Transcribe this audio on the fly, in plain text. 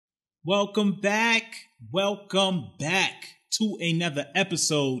Welcome back to another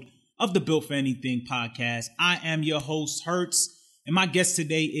episode of the Built for Anything podcast. I am your host, Hertz, and my guest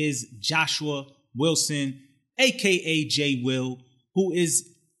today is Joshua Wilson, aka Jay Wil, who is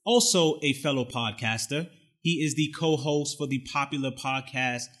also a fellow podcaster. He is the co-host for the popular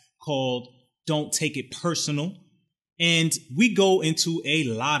podcast called Don't Take It Personal. And we go into a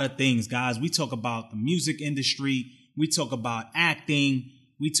lot of things, guys. We talk about the music industry. We talk about acting.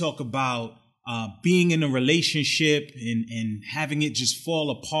 We talk about being in a relationship and having it just fall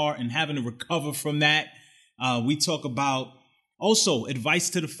apart and having to recover from that. We talk about also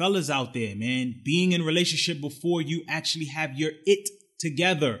advice to the fellas out there, man. Being in a relationship before you actually have your it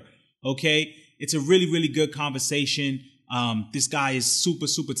together, okay? It's a really, really good conversation. This guy is super,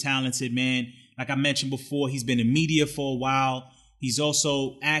 super talented, man. Like I mentioned before, he's been in media for a while. He's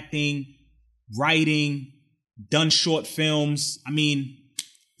also acting, writing, done short films. I mean,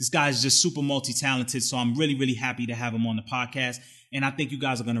 this guy is just super multi-talented, so I'm really, really happy to have him on the podcast. And I think you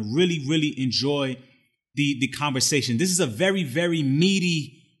guys are going to really, really enjoy the conversation. This is a very, very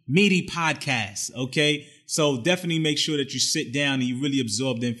meaty podcast, okay? So definitely make sure that you sit down and you really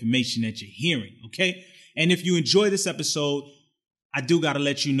absorb the information that you're hearing, okay? And if you enjoy this episode, I do got to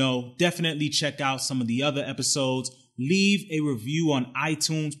let you know, definitely check out some of the other episodes. Leave a review on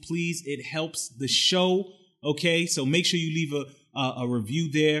iTunes, please. It helps the show, okay? So make sure you leave a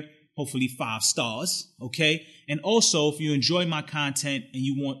review there, hopefully 5 stars, okay? And also, if you enjoy my content and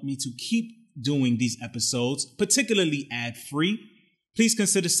you want me to keep doing these episodes, particularly ad-free, please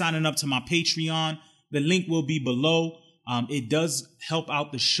consider signing up to my Patreon. The link will be below. It does help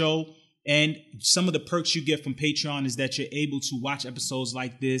out the show. And some of the perks you get from Patreon is that you're able to watch episodes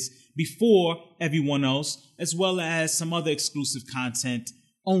like this before everyone else, as well as some other exclusive content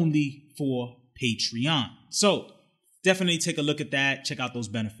only for Patreon. So definitely take a look at that. Check out those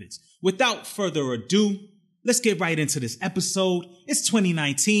benefits. Without further ado, let's get right into this episode. It's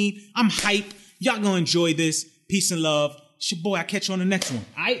 2019. I'm hyped. Y'all gonna enjoy this. Peace and love. It's your boy. I'll catch you on the next one.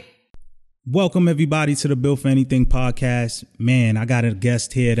 All right. Welcome, everybody, to the Built for Anything podcast. Man, I got a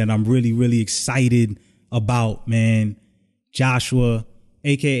guest here that I'm really, really excited about, man. Joshua,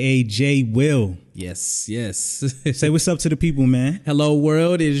 a.k.a. Jay Wil. Yes. Say what's up to the people, man. Hello,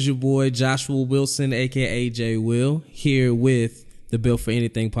 world. It is your boy, Joshua Wilson, a.k.a. Jay Wil, here with the Built for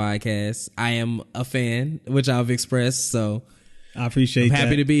Anything podcast. I am a fan, which I've expressed, so I appreciate that. I'm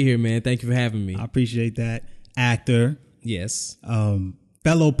happy to be here, man. Thank you for having me. I appreciate that. Actor. Yes.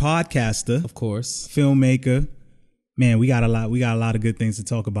 Fellow podcaster, of course, filmmaker. Man, we got a lot of good things to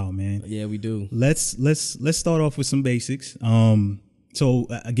talk about, man. Yeah, we do. Let's start off with some basics. So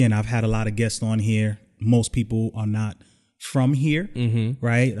again, I've had a lot of guests on here. Most people are not from here,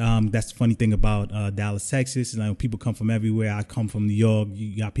 right? That's the funny thing about Dallas, Texas. People come from everywhere. I come from New York.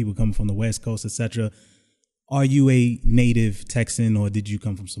 You got people coming from the West Coast, etc. Are you a native Texan or did you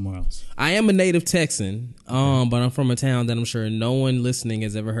come from somewhere else? I am a native Texan, but I'm from a town that I'm sure no one listening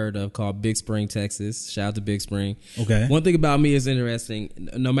has ever heard of called Big Spring, Texas. Shout out to Big Spring. Okay. One thing about me is interesting.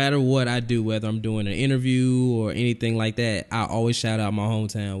 No matter what I do, whether I'm doing an interview or anything like that, I always shout out my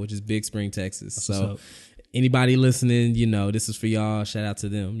hometown, which is Big Spring, Texas. So anybody listening, this is for y'all. Shout out to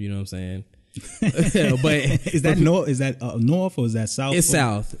them. You know what I'm saying? But is that north? Is that north or is that south? It's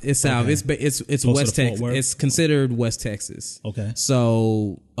south. It's south. Okay. It's West Texas. It's considered West Texas. Okay.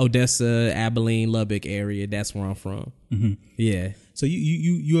 So Odessa, Abilene, Lubbock area. That's where I'm from. Mm-hmm. Yeah. So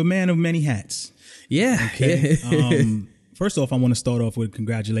you're a man of many hats. Yeah. Okay. First off, I want to start off with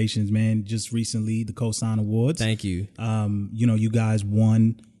congratulations, man. Just recently, the Cosign Awards. Thank you. You guys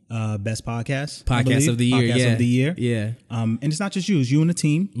won. Best podcast of the year. Podcast of the year. Yeah. And it's not just you, it's you and the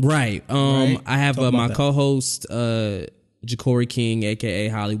team. Right. I have my co-host, Ja'Cory King, aka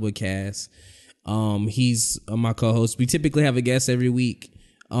Hollywood Cast. He's my co-host. We typically have a guest every week.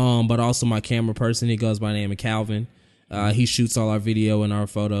 But also my camera person, he goes by the name of Calvin. He shoots all our video and our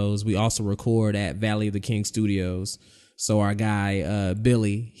photos. We also record at Valley of the King Studios. So our guy,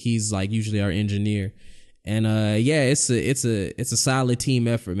 Billy, he's like usually our engineer. And it's a solid team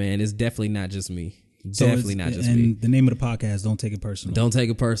effort, man. It's definitely not just me. Definitely not just me. And the name of the podcast, Don't Take It Personal. Don't take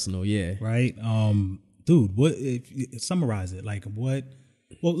it personal, yeah. Right? Dude, summarize it. Like what?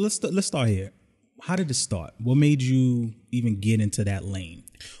 Well, let's start here. How did it start? What made you even get into that lane?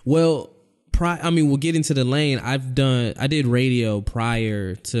 Well, we'll get into the lane. I did radio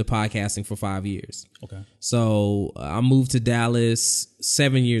prior to podcasting for 5 years. Okay. So I moved to Dallas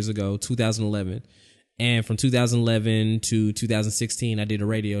 7 years ago, 2011. And from 2011 to 2016, I did a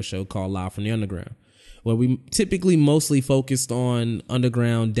radio show called Live from the Underground, where we typically mostly focused on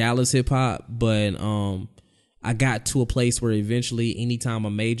underground Dallas hip hop, but I got to a place where eventually anytime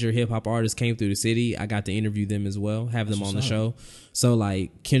a major hip hop artist came through the city, I got to interview them as well, have them on the show. So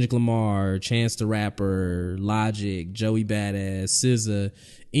like Kendrick Lamar, Chance the Rapper, Logic, Joey Badass, SZA,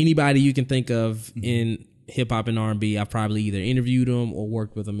 anybody you can think of in hip hop and R&B, I've probably either interviewed them or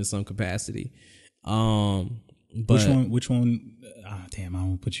worked with them in some capacity. But which one? Damn, I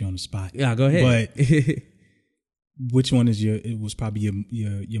won't put you on the spot. Yeah, go ahead. But which one is was probably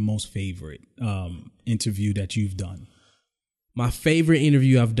your most favorite interview that you've done? My favorite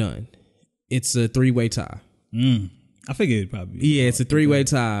interview I've done. It's a 3-way tie. I figured it'd probably be. Yeah, it's a 3-way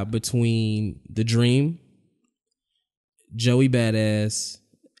tie between The Dream, Joey Badass,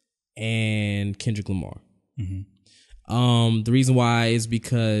 and Kendrick Lamar. The reason why is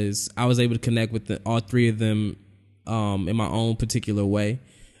because I was able to connect with all three of them in my own particular way.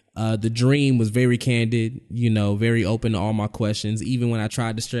 The Dream was very candid, very open to all my questions. Even when I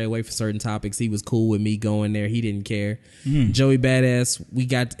tried to stray away from certain topics, he was cool with me going there. He didn't care. Joey Badass,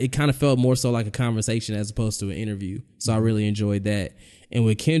 it kind of felt more so like a conversation as opposed to an interview. So I really enjoyed that. And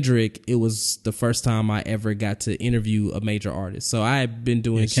with Kendrick, it was the first time I ever got to interview a major artist. So I had been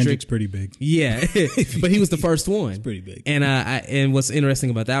doing Kendrick's pretty big. Yeah, but he was the first one. It's pretty big. And and what's interesting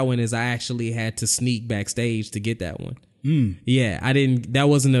about that one is I actually had to sneak backstage to get that one. Yeah, that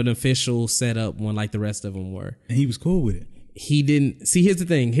wasn't an official setup one like the rest of them were. And he was cool with it. He didn't see. Here's the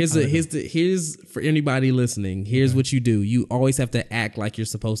thing. Here's for anybody listening. Here's what you do. You always have to act like you're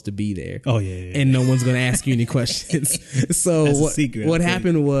supposed to be there. Oh yeah. And no one's gonna ask you any questions. So what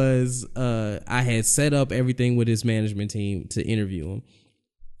happened was I had set up everything with his management team to interview him,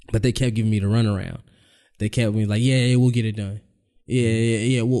 but they kept giving me the runaround. They kept me like, yeah, we'll get it done.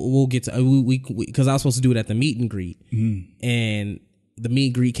 Yeah. We'll get to because I was supposed to do it at the meet and greet, and the meet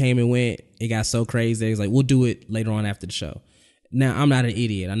and greet came and went. It got so crazy. It was like, we'll do it later on after the show. Now, I'm not an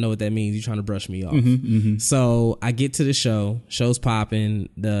idiot. I know what that means. You're trying to brush me off. So I get to the show. Show's popping.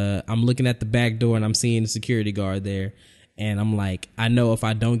 I'm looking at the back door and I'm seeing the security guard there. And I'm like, I know if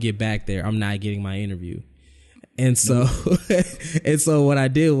I don't get back there, I'm not getting my interview. And so, what I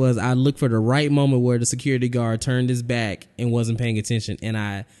did was I looked for the right moment where the security guard turned his back and wasn't paying attention. And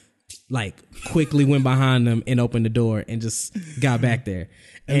I quickly went behind them and opened the door and just got back there.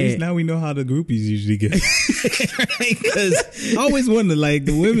 At least now we know how the groupies usually get. Because I always wonder,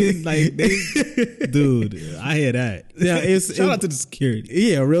 the women, dude, I hear that. Yeah, shout out to the security.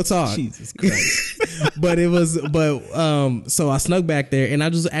 Yeah, real talk. Jesus Christ. So I snuck back there and I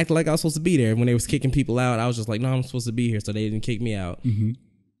just acted like I was supposed to be there. When they was kicking people out, I was just like, no, I'm supposed to be here. So they didn't kick me out. And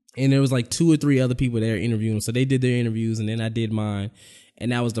there was 2 or 3 other people there interviewing them. So they did their interviews and then I did mine.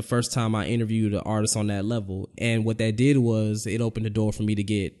 And that was the first time I interviewed an artist on that level. And what that did was it opened the door for me to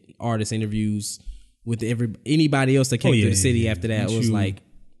get artist interviews with anybody else that came to the city after that. It was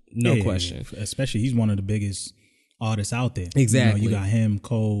no question. Especially he's one of the biggest artists out there. Exactly. You got him,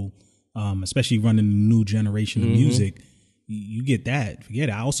 Cole, especially running the new generation of music. You get that. Forget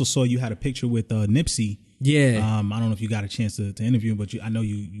it. I also saw you had a picture with Nipsey. Yeah. I don't know if you got a chance to interview him, but I know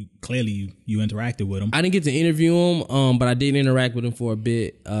you clearly you interacted with him. I didn't get to interview him, but I did interact with him for a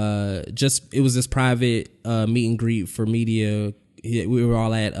bit. It was this private meet and greet for media. We were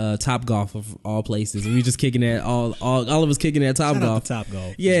all at Topgolf of all places, and we just kicking at all of us kicking at Topgolf.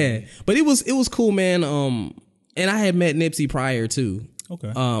 Topgolf. Yeah, but it was cool, man. And I had met Nipsey prior too.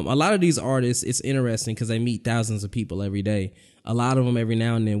 Okay. A lot of these artists, it's interesting because they meet thousands of people every day. A lot of them every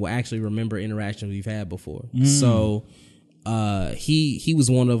now and then will actually remember interactions we've had before. So he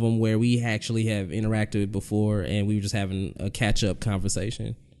was one of them where we actually have interacted before and we were just having a catch up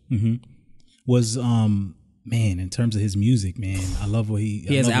conversation. Was man, in terms of his music, man, I love what he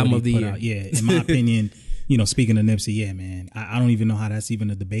has album of the year. Yeah, in my opinion, speaking of Nipsey, yeah, man, I don't even know how that's even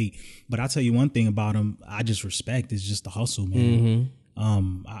a debate. But I'll tell you one thing about him, I just respect is just the hustle, man.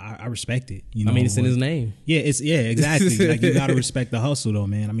 I respect it. It's in his name. Yeah, exactly. You gotta respect the hustle, though,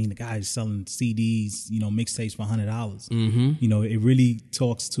 man. The guy's selling CDs, mixtapes for $100. It really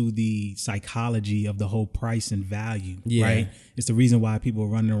talks to the psychology of the whole price and value, right? It's the reason why people are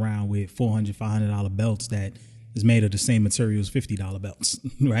running around with $400, $500 belts that is made of the same material as $50 belts,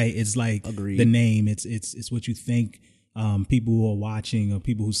 right? It's Agreed. The name. It's what you think. People who are watching or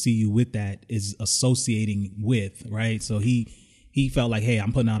people who see you with that is associating with, right? So he felt like, hey,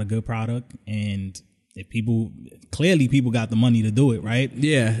 I'm putting out a good product, and if people got the money to do it, right?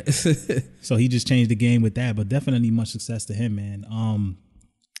 Yeah. So he just changed the game with that, but definitely much success to him, man.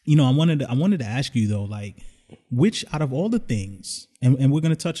 I wanted to ask you though, which out of all the things, and we're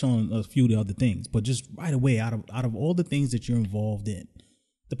gonna touch on a few of the other things, but just right away, out of all the things that you're involved in,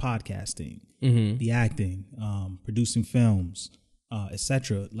 the podcasting, the acting, producing films,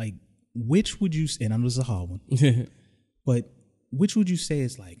 etc. which would you say, and I know this is a hard one, but which would you say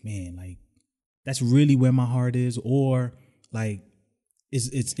is like, man, like that's really where my heart is, or like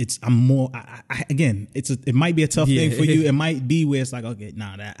I'm more, again, it might be a tough thing for you. It might be where it's like, okay,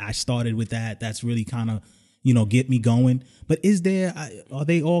 that I started with that's really kind of, get me going. But are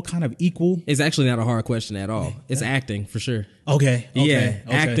they all kind of equal? It's actually not a hard question at all. It's acting for sure. Okay.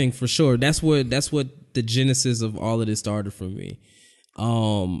 Acting for sure. That's what the genesis of all of this started for me.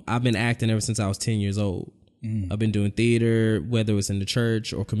 I've been acting ever since I was 10 years old. I've been doing theater, whether it's in the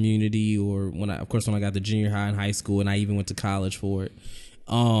church or community, or when I got to junior high and high school, and I even went to college for it.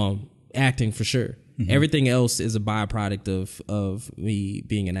 Acting for sure. Everything else is a byproduct of me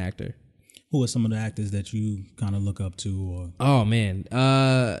being an actor. Who are some of the actors that you kind of look up to? Or? Oh man,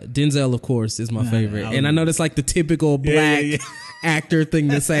 Denzel, of course, is my favorite, and I know that's like the typical black actor thing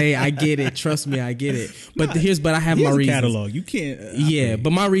to say. I get it, trust me, I get it. But I have my reasons. Catalog, you can't.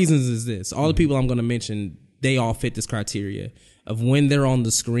 But my reasons is this: all the people I'm going to mention, they all fit this criteria of when they're on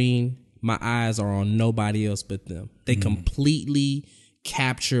the screen, my eyes are on nobody else but them. They completely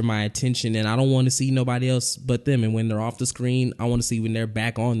capture my attention, and I don't want to see nobody else but them. And when they're off the screen, I want to see when they're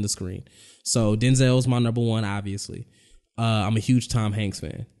back on the screen. So Denzel's my number one, obviously. I'm a huge Tom Hanks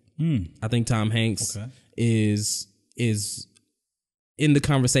fan. I think Tom Hanks is in the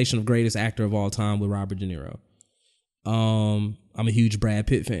conversation of greatest actor of all time with Robert De Niro. I'm a huge Brad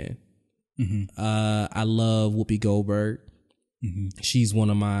Pitt fan. I love Whoopi Goldberg. She's one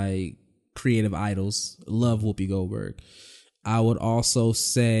of my creative idols. Love Whoopi Goldberg. I would also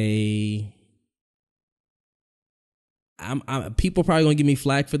say, people probably gonna give me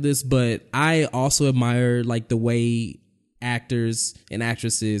flack for this, but I also admire like the way actors and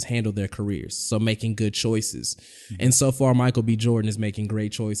actresses handle their careers. So making good choices. And so far, Michael B. Jordan is making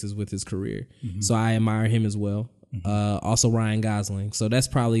great choices with his career. So I admire him as well. Also Ryan Gosling. So that's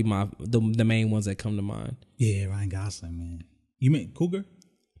probably the main ones that come to mind. Yeah, Ryan Gosling, man. You mean Cougar?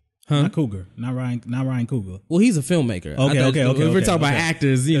 Huh? Not Cougar. Not Ryan Cougar. Well, he's a filmmaker. Okay. If we're talking about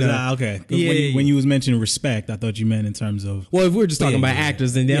actors, okay. When you was mentioning respect, I thought you meant in terms of. Well, if we're just talking about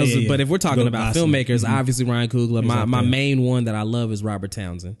actors, then but if we're talking about filmmakers, obviously Ryan Coogler. My main one that I love is Robert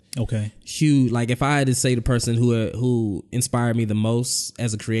Townsend. Okay. Huge. Like if I had to say the person who inspired me the most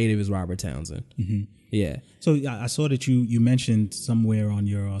as a creative is Robert Townsend. Yeah. So I saw that you mentioned somewhere on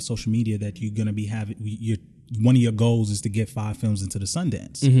your social media that you're gonna be one of your goals is to get 5 films into the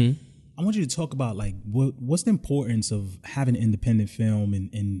Sundance. I want you to talk about like what's the importance of having an independent film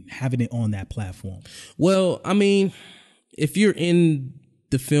and having it on that platform. Well, I mean, if you're in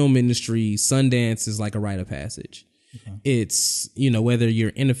the film industry, Sundance is like a rite of passage. It's, whether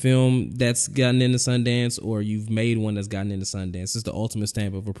you're in a film that's gotten into Sundance or you've made one that's gotten into Sundance, it's the ultimate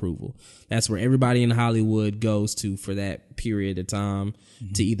stamp of approval. That's where everybody in Hollywood goes to for that period of time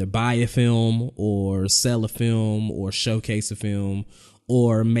to either buy a film or sell a film or showcase a film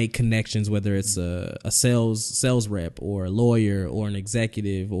or make connections, whether it's a sales rep or a lawyer or an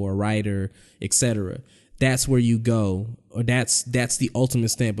executive or a writer, etc. That's where you go, or that's the ultimate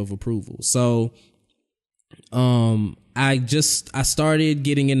stamp of approval. So I started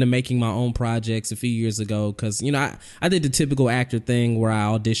getting into making my own projects a few years ago because, I did the typical actor thing where I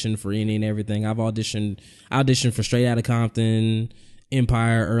auditioned for any and everything. I auditioned for Straight Outta Compton,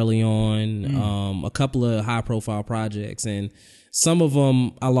 Empire early on, a couple of high profile projects, and some of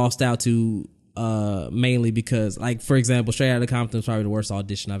them I lost out to mainly because, like, for example, Straight Outta Compton is probably the worst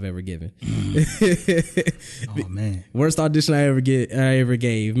audition I've ever given. Oh man, worst audition I ever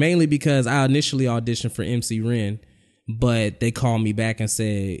gave. Mainly because I initially auditioned for MC Ren, but they called me back and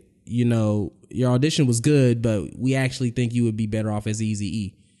said, your audition was good, but we actually think you would be better off as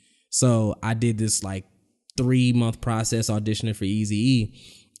Eazy-E. So I did this like 3-month process auditioning for Eazy-E,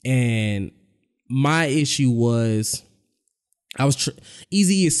 and my issue was,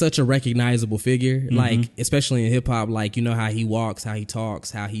 Eazy is such a recognizable figure, like especially in hip hop, like how he walks, how he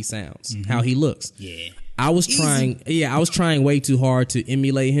talks, how he sounds, how he looks. Yeah, I was trying way too hard to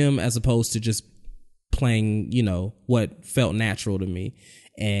emulate him as opposed to just playing, what felt natural to me,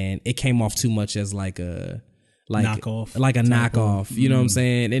 and it came off too much as like a knockoff. You know what I'm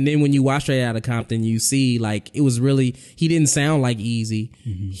saying? And then when you watch Straight Outta Compton, you see like it was really, he didn't sound like Eazy.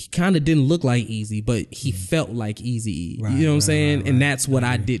 He kind of didn't look like Eazy, but he felt like Eazy-E. You know what I'm saying? Right. And that's what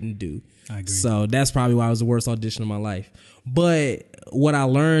I didn't do. I agree. So that's probably why it was the worst audition of my life. But what I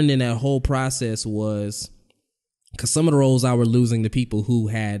learned in that whole process was, because some of the roles I were losing to people who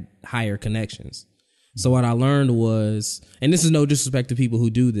had higher connections. So what I learned was, and this is no disrespect to people who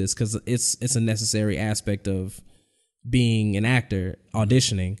do this, because it's a necessary aspect of being an actor,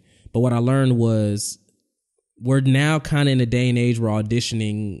 auditioning. But what I learned was, we're now kind of in a day and age where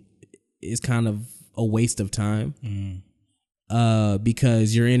auditioning is kind of a waste of time.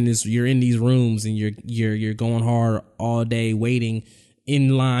 Because you're in these rooms and you're going hard all day, waiting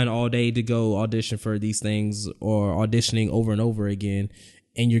in line all day to go audition for these things, or auditioning over and over again,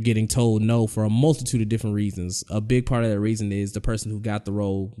 and you're getting told no for a multitude of different reasons. A big part of that reason is the person who got the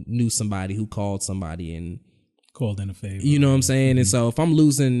role knew somebody who called somebody and called in a favor. You know what I'm saying? And so if I'm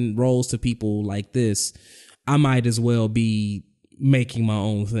losing roles to people like this, I might as well be making my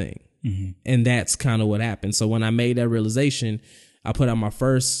own thing. And that's kind of what happened. So when I made that realization, I put out my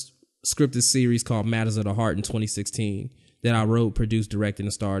first scripted series called Matters of the Heart in 2016 that I wrote, produced, directed,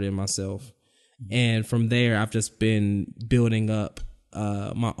 and starred in myself. And from there, I've just been building up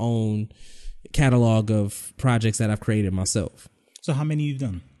my own catalog of projects that I've created myself. So how many you've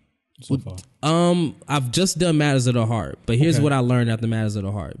done so far? I've just done Matters of the Heart, but here's what I learned after Matters of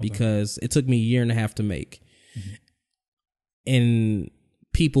the Heart, because it took me a year and a half to make. And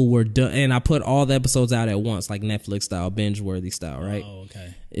people were done, and I put all the episodes out at once, like Netflix style, binge-worthy style, right? Oh,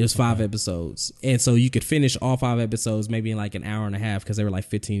 okay. It was 5 episodes. And so you could finish all 5 episodes maybe in like an hour and a half, because they were like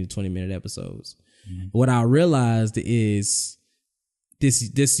 15 to 20 minute episodes. What I realized is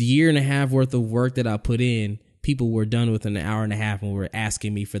this year and a half worth of work that I put in, people were done within an hour and a half and were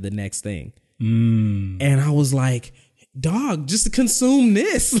asking me for the next thing. And I was like, dog, just consume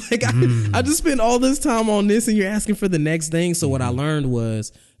this. Like I just spent all this time on this and you're asking for the next thing. So what I learned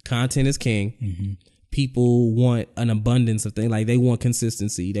was content is king. People want an abundance of things. Like they want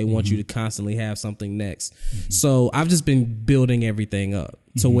consistency. They want you to constantly have something next. So I've just been building everything up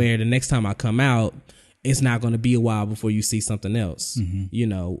to where the next time I come out, it's not going to be a while before you see something else, you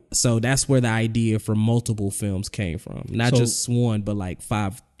know? So that's where the idea for multiple films came from. Not just one, but like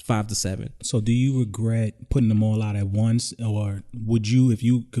five to 7. So do you regret putting them all out at once, or would you, if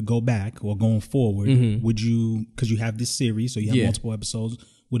you could go back or going forward, would you, because you have this series, so you have multiple episodes,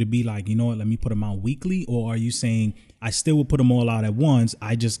 would it be like, you know what, let me put them out weekly? Or are you saying I still would put them all out at once,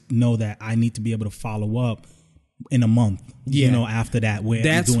 I just know that I need to be able to follow up in a month, you know, after that, where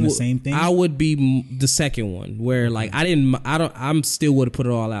I'm doing the same thing? I would be the second one, where like I'm still would have put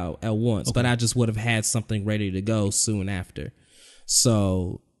it all out at once, but I just would have had something ready to go soon after.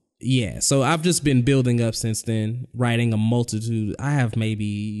 So yeah, so I've just been building up since then, writing a multitude. I have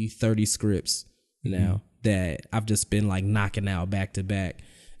maybe 30 scripts now that I've just been like knocking out back to back,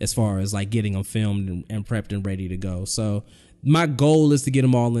 as far as like getting them filmed and prepped and ready to go. So my goal is to get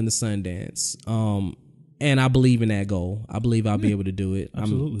them all into Sundance. And I believe in that goal. I believe I'll be able to do it.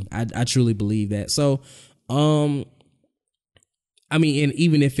 Absolutely. I truly believe that. So, I mean, and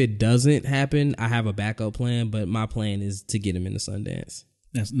even if it doesn't happen, I have a backup plan, but my plan is to get them into Sundance.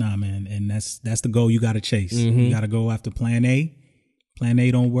 Man. And that's the goal you got to chase. You got to go after plan A. Plan A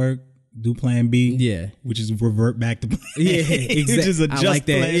don't work. Do plan B. Yeah. Which is revert back to plan A. Yeah, exactly. Which is adjust like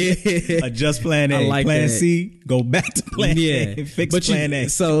that. Plan A. Adjust plan A. I like plan that. C, go back to plan A and fix plan A.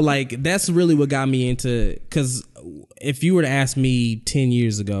 So like, that's really what got me into, because if you were to ask me 10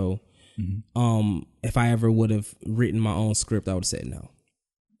 years ago, if I ever would have written my own script, I would have said no.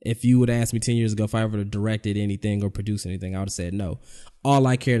 If you would have asked me 10 years ago if I ever directed anything or produced anything, I would have said no. All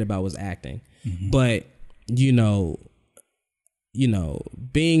I cared about was acting. But, you know,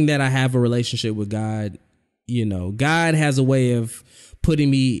 being that I have a relationship with God, you know, God has a way of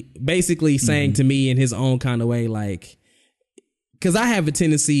putting me, basically saying to me in his own kind of way, like, because I have a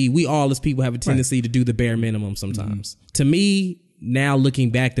tendency, we all as people have a tendency to do the bare minimum sometimes. To me, now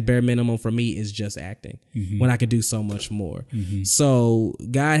looking back, the bare minimum for me is just acting when I could do so much more. So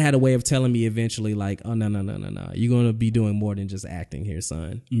God had a way of telling me eventually, like, oh, no. You're going to be doing more than just acting here,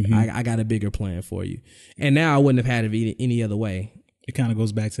 son. I got a bigger plan for you. And now I wouldn't have had it any other way. It kind of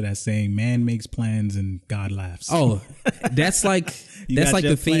goes back to that saying, man makes plans and God laughs. Oh, that's like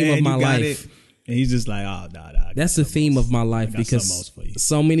the theme of my life. And he's just like, oh, nah. That's the theme of my life, because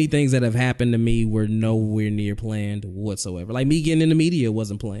so many things that have happened to me were nowhere near planned whatsoever. Like me getting into media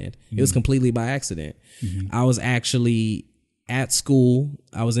wasn't planned. It was completely by accident. I was actually at school.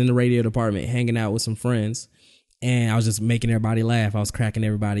 I was in the radio department hanging out with some friends, and I was just making everybody laugh. I was cracking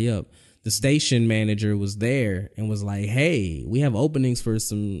everybody up. The station manager was there and was like, hey, we have openings for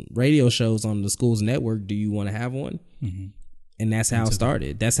some radio shows on the school's network. Do you want to have one? And that's how it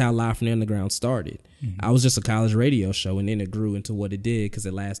started. That's how Live from the Underground started. I was just a college radio show, and then it grew into what it did because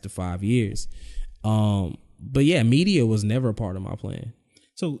it lasted 5 years. But yeah, media was never a part of my plan.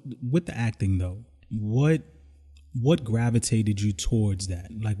 So with the acting though, what gravitated you towards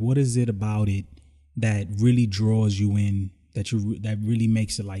that? Like, what is it about it that really draws you in, that really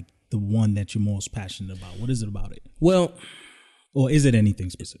makes it like the one that you're most passionate about? What is it about it? Well, or is it anything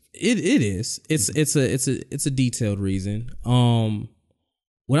specific? It is. It's a detailed reason.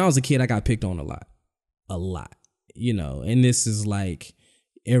 when I was a kid, I got picked on a lot, you know, and this is like,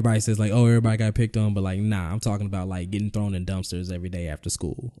 everybody says like, oh, everybody got picked on, but like, nah, I'm talking about like getting thrown in dumpsters every day after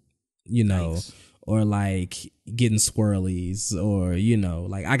school, you know, nice. Or like getting swirlies, or, you know,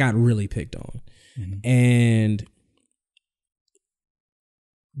 like I got really picked on. And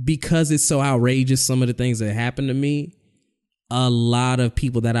because it's so outrageous, some of the things that happened to me, a lot of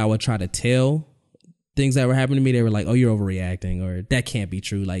people that I would try to tell things that were happening to me, they were like, oh, you're overreacting, or that can't be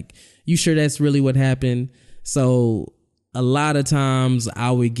true. Like, you sure that's really what happened? So a lot of times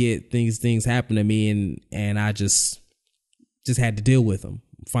I would get things happen to me, and I just had to deal with them,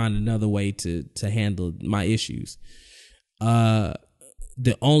 find another way to handle my issues.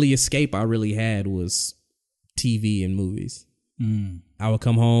 The only escape I really had was TV and movies. I would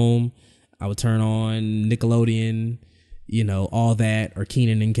come home, I would turn on Nickelodeon, you know, all that, or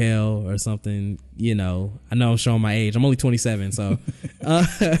Kenan and Kel or something, you know. I know I'm showing my age. I'm only 27, so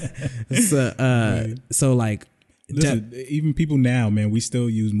so like, listen, even people now, man, we still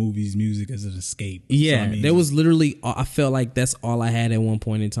use movies, music as an escape. Yeah, so, I mean, there was literally, I felt like that's all I had at one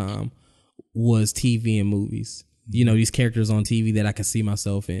point in time was TV and movies. You know, these characters on TV that I could see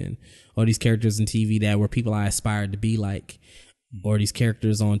myself in, or these characters in TV that were people I aspired to be like, or these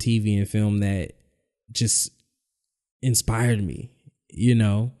characters on TV and film that just inspired me, you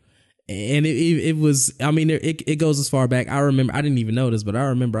know. And it was, I mean, it goes as far back. I remember, I didn't even know this, but I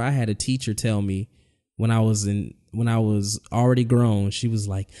remember I had a teacher tell me when I was already grown, she was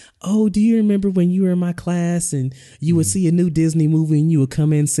like, oh, do you remember when you were in my class and you would see a new Disney movie and you would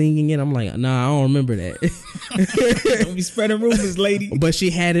come in singing it? I'm like, nah, I don't remember that. Don't be spreading rumors, lady. But she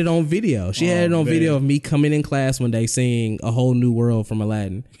had it on video. She had it on video of me coming in class one day singing A Whole New World from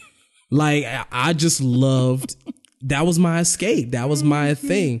Aladdin. Like, I just loved, that was my escape. That was my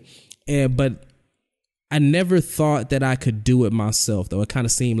thing. But I never thought that I could do it myself, though. It kind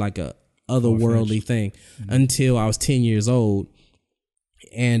of seemed like a otherworldly thing until I was 10 years old.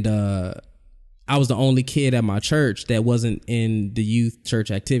 And I was the only kid at my church that wasn't in the youth church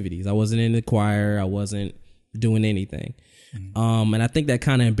activities. I wasn't in the choir. I wasn't doing anything. And I think that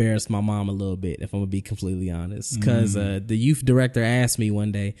kind of embarrassed my mom a little bit, if I'm gonna be completely honest, because the youth director asked me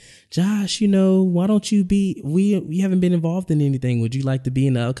one day, Josh, you know, why don't you we haven't been involved in anything. Would you like to be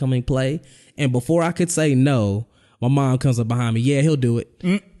in the upcoming play? And before I could say no, my mom comes up behind me. Yeah, he'll do it.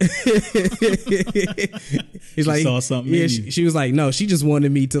 He's like, saw something. Yeah, she was like, no, she just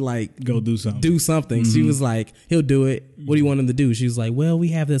wanted me to like go do something. She was like, he'll do it. What do you want him to do? She was like, well, we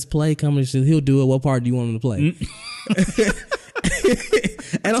have this play coming. She said, he'll do it. What part do you want him to play?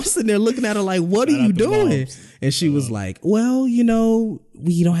 And I'm sitting there looking at her like, what are you doing? And she was like, well, you know,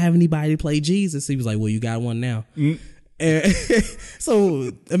 we don't have anybody to play Jesus. He was like, well, you got one now. And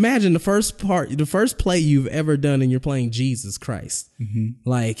so imagine the first play you've ever done, and you're playing Jesus Christ.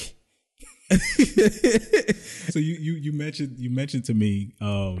 Like, so you mentioned to me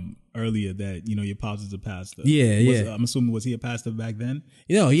earlier that, you know, your pops is a pastor. Yeah. I'm assuming, was he a pastor back then?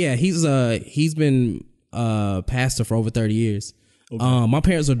 You know, yeah, he's been pastor for over 30 years. Okay. My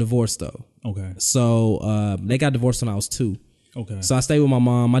parents are divorced though. Okay. So they got divorced when I was 2. Okay. So I stayed with my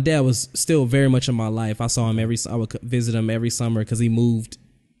mom. My dad was still very much in my life. I saw him I would visit him every summer because he moved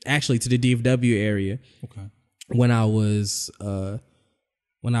actually to the DFW area. Okay. When I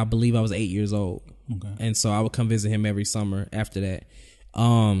believe I was 8 years old. Okay. And so I would come visit him every summer after that.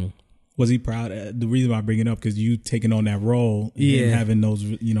 Was he proud? The reason why I bring it up, because you taking on that role, and having those,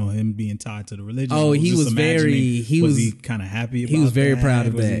 you know, him being tied to the religion. Oh, he was he kind of happy about that? He was very proud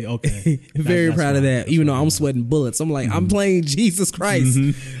of that. Okay. Very proud of that. Even though I'm sweating bullets. I'm like, I'm playing Jesus Christ.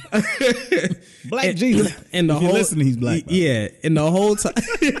 Black Jesus. And if you're listening, he's black. Yeah. And the whole time.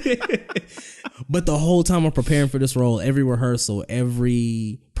 But the whole time I'm preparing for this role, every rehearsal,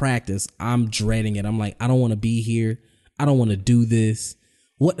 every practice, I'm dreading it. I'm like, I don't want to be here. I don't want to do this.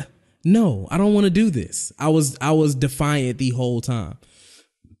 What? No, I don't want to do this. I was defiant the whole time.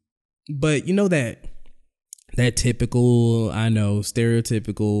 But you know that typical, I know,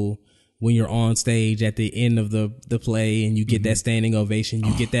 stereotypical, when you're on stage at the end of the play and you get that standing ovation,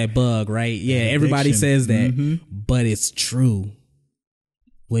 you get that bug, right? Yeah, everybody says that, but it's true.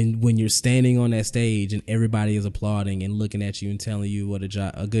 When you're standing on that stage and everybody is applauding and looking at you and telling you what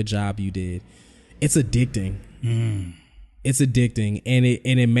a good job you did, it's addicting. It's addicting, and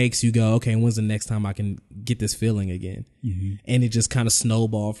it makes you go, okay, when's the next time I can get this feeling again? And it just kind of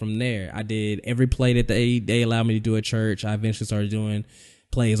snowballed from there. I did every play that they allowed me to do at church. I eventually started doing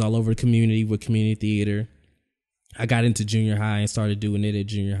plays all over the community with community theater. I got into junior high and started doing it at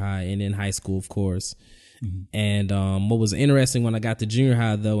junior high and in high school, of course. And what was interesting when I got to junior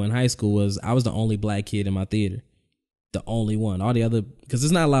high, though, in high school, was I was the only black kid in my theater. the only one. All the other, because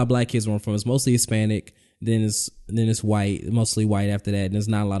there's not a lot of black kids where I'm from. It's mostly Hispanic. Then it's white, mostly white after that. And there's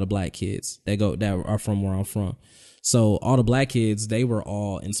not a lot of black kids that are from where I'm from. So all the black kids, they were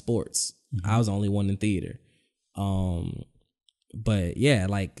all in sports. Mm-hmm. I was the only one in theater. But yeah,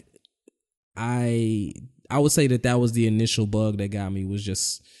 like I would say that was the initial bug that got me, was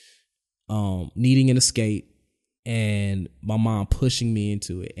just needing an escape and my mom pushing me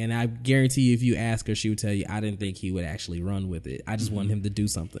into it. And I guarantee you, if you ask her, she would tell you, I didn't think he would actually run with it. I just wanted him to do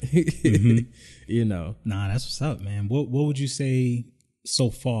something. You know. Nah, that's what's up, man. What would you say so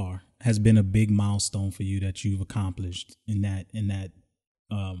far has been a big milestone for you that you've accomplished in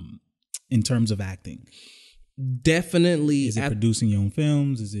terms of acting? Definitely. Is it producing your own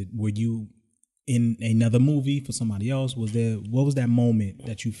films? Were you in another movie for somebody else? What was that moment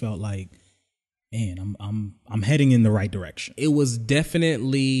that you felt like, man, I'm heading in the right direction? It was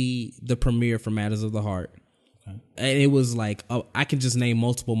definitely the premiere for Matters of the Heart. Okay. And it was like, I can just name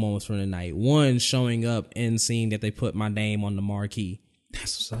multiple moments from the night. One, showing up and seeing that they put my name on the marquee.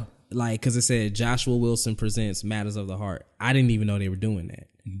 That's what's up. Like, because it said Joshua Wilson presents Matters of the Heart. I didn't even know they were doing that.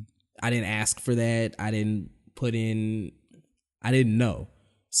 Mm-hmm. I didn't ask for that. I didn't know.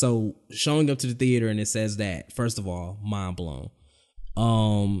 So showing up to the theater and it says that, first of all, mind blown.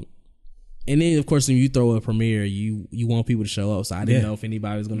 And then, of course, when you throw a premiere, you want people to show up. So I didn't know if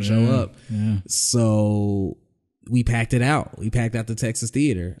anybody was going to show up. Yeah. So we packed it out. We packed out the Texas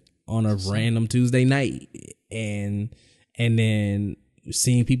Theater on a random Tuesday night. And then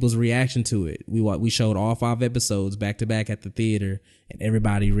seeing people's reaction to it. We showed all 5 episodes back to back at the theater, and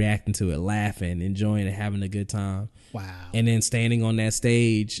everybody reacting to it, laughing, enjoying it, having a good time. Wow. And then standing on that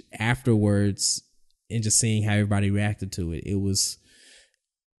stage afterwards and just seeing how everybody reacted to it. It was,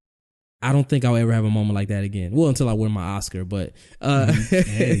 I don't think I'll ever have a moment like that again. Well, until I win my Oscar, but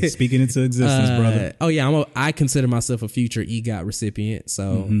hey, speaking into existence, brother. Oh yeah, I consider myself a future EGOT recipient.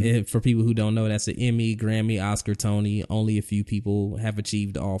 So for people who don't know, that's an Emmy, Grammy, Oscar, Tony. Only a few people have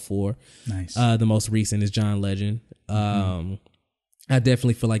achieved all 4. Nice. The most recent is John Legend. I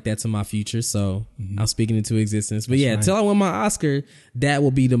definitely feel like that's in my future, so I'm speaking into existence. But that's till I win my Oscar, that will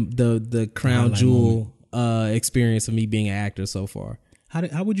be the crown jewel experience of me being an actor so far.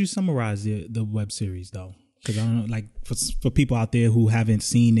 How would you summarize the web series though? Because I don't know, like for people out there who haven't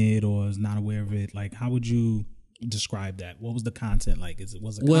seen it or is not aware of it, like how would you describe that? What was the content like?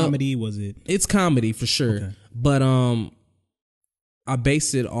 Was it comedy? Was it? It's comedy for sure, okay. But I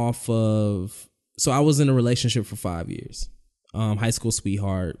based it off of. So I was in a relationship for 5 years, high school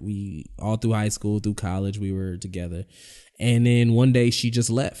sweetheart. We all through high school, through college, we were together, and then one day she just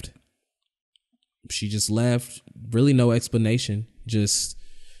left. She just left. Really, no explanation. Just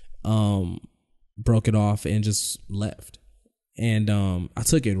broke it off and just left. And I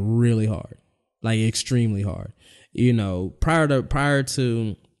took it really hard, like extremely hard. You know, prior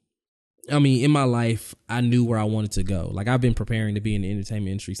to I mean, in my life, I knew where I wanted to go. Like, I've been preparing to be in the entertainment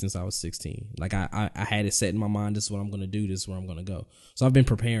industry since I was 16. Like, I had it set in my mind, this is what I'm going to do, this is where I'm going to go. So I've been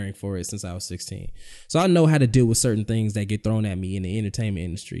preparing for it since I was 16. So I know how to deal with certain things that get thrown at me in the entertainment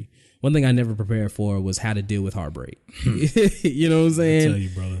industry. One thing I never prepared for was how to deal with heartbreak. You know what I'm saying? I tell you,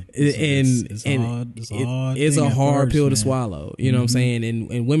 brother. It's a hard pill to swallow. You know what I'm saying?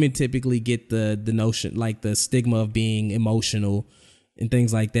 And women typically get the notion, like the stigma of being emotional and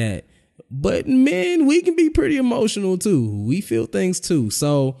things like that. But men, we can be pretty emotional too. We feel things too.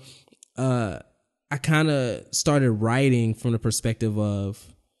 So I kind of started writing from the perspective of,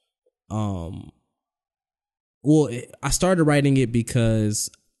 I started writing it because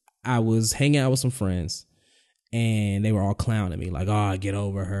I was hanging out with some friends and they were all clowning me like, oh, get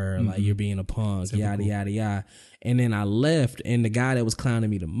over her. Like, you're being a punk, typical. Yada, yada, yada. And then I left and the guy that was clowning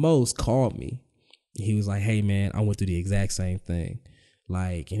me the most called me. He was like, hey man, I went through the exact same thing.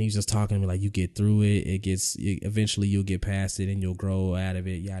 Like, and he's just talking to me like, you get through it. Eventually you'll get past it and you'll grow out of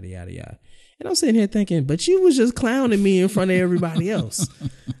it, yada, yada, yada. And I'm sitting here thinking, but you was just clowning me in front of everybody else.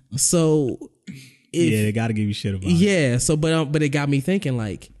 So they got to give you shit about it. Yeah. So, but it got me thinking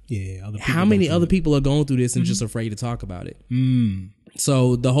like, how many other people are going through this and just afraid to talk about it?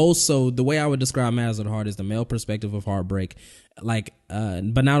 So the way I would describe Matters of the Heart is the male perspective of heartbreak, like,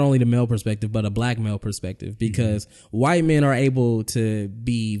 but not only the male perspective, but a black male perspective, because white men are able to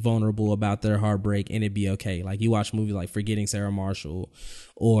be vulnerable about their heartbreak and it be okay. Like, you watch movies like Forgetting Sarah Marshall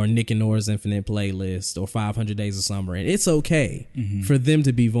or Nick and Nora's Infinite Playlist or 500 Days of Summer, and it's okay for them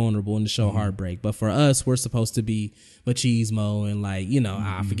to be vulnerable and to show heartbreak. But for us, we're supposed to be machismo and like, you know,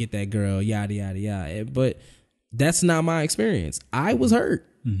 I forget that girl, yada, yada, yada. But that's not my experience. I was hurt.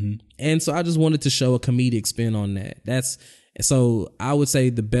 And so I just wanted to show a comedic spin on that. So I would say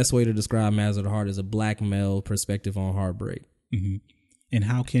the best way to describe Matters of the Heart is a black male perspective on heartbreak. And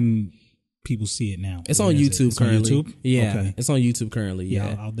how can people see it now? It's on YouTube currently. On YouTube? Yeah, okay. It's on YouTube currently.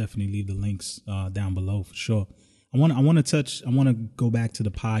 Yeah, I'll definitely leave the links down below for sure. I want to go back to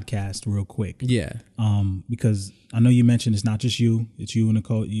the podcast real quick. Yeah. Because I know you mentioned it's not just you. It's you and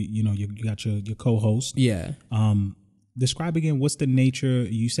the you got your co-host. Yeah. Describe again, what's the nature?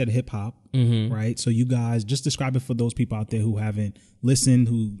 You said hip hop, right? So you guys just describe it for those people out there who haven't listened,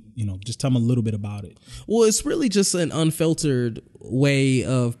 who, just tell them a little bit about it. Well, it's really just an unfiltered way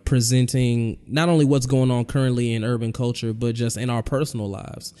of presenting not only what's going on currently in urban culture, but just in our personal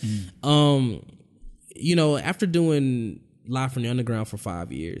lives. After doing Live from the Underground for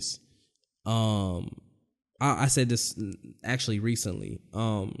 5 years, I said this actually recently.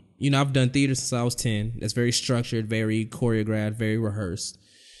 I've done theater since I was 10. That's very structured, very choreographed, very rehearsed.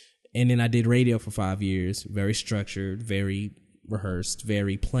 And then I did radio for 5 years, very structured, very rehearsed,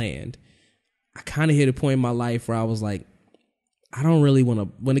 very planned. I kind of hit a point in my life where I was like, I don't really want to,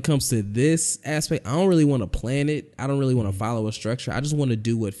 when it comes to this aspect, I don't really want to plan it. I don't really want to follow a structure. I just want to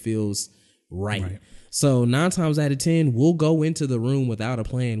do what feels right. So 9 times out of 10, we'll go into the room without a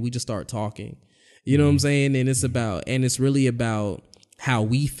plan. We just start talking. You know what I'm saying? And it's really about how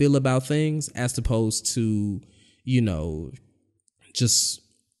we feel about things as opposed to, just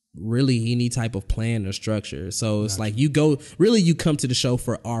really any type of plan or structure. So it's like you come to the show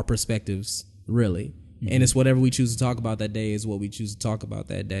for our perspectives, really. And it's whatever we choose to talk about that day is what we choose to talk about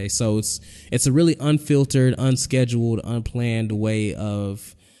that day. So it's a really unfiltered, unscheduled, unplanned way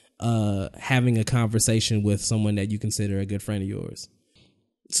of having a conversation with someone that you consider a good friend of yours.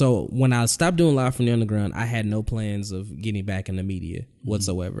 So when I stopped doing Live from the Underground, I had no plans of getting back in the media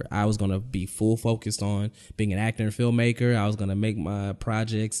whatsoever. I was going to be full focused on being an actor and filmmaker. I was going to make my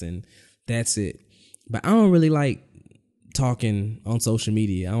projects and that's it. But I don't really like talking on social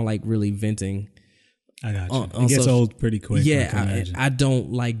media. I don't like really venting. I got you. It gets old pretty quick. Yeah, I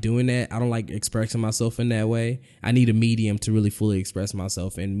don't like doing that. I don't like expressing myself in that way. I need a medium to really fully express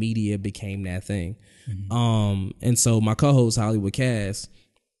myself, and media became that thing. And so my co-host, Hollywood Cass,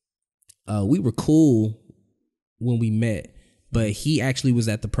 we were cool when we met, but he actually was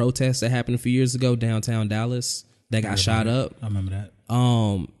at the protest that happened a few years ago downtown Dallas that got shot up. I remember that.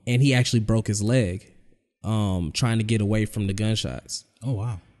 And he actually broke his leg trying to get away from the gunshots. Oh,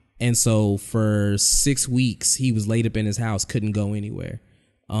 wow. And so for 6 weeks, he was laid up in his house, couldn't go anywhere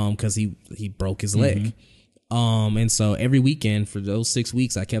because he broke his leg. And so every weekend for those 6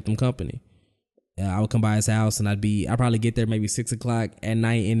 weeks, I kept him company. I would come by his house and I'd probably get there maybe 6 o'clock at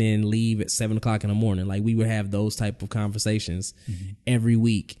night and then leave at 7 o'clock in the morning. Like we would have those type of conversations every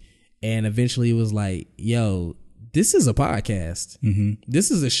week. And eventually it was like, yo, this is a podcast. This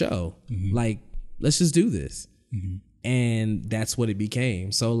is a show. Like, let's just do this. And that's what it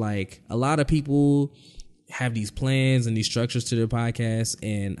became. So like a lot of people have these plans and these structures to their podcast,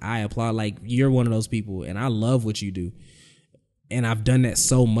 and I applaud, like you're one of those people and I love what you do. And I've done that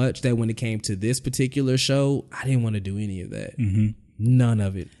so much that when it came to this particular show, I didn't want to do any of that. None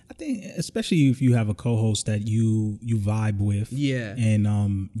of it. I think especially if you have a co-host that you vibe with. Yeah.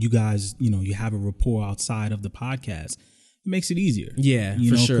 And you guys, you have a rapport outside of the podcast. It makes it easier. Yeah,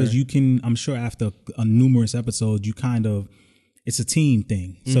 for sure. Because you can, I'm sure after numerous episodes, it's a team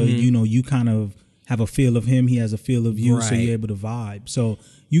thing. So, you kind of have a feel of him. He has a feel of you. Right. So you're able to vibe. So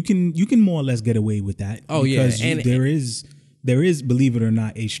you can more or less get away with that. Oh, because yeah. There is, believe it or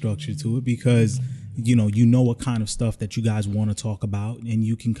not, a structure to it because, you know what kind of stuff that you guys want to talk about, and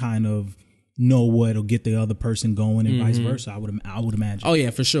you can kind of know what'll get the other person going and vice versa. I would imagine. Oh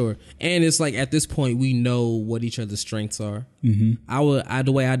yeah, for sure. And it's like at this point we know what each other's strengths are.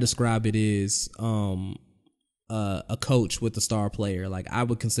 The way I describe it is a coach with a star player. Like I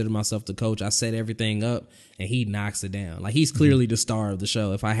would consider myself the coach. I set everything up and he knocks it down. Like he's clearly the star of the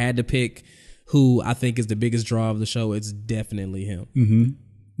show. If I had to pick who I think is the biggest draw of the show, it's definitely him.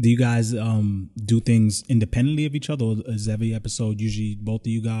 Do you guys do things independently of each other, or is every episode usually both of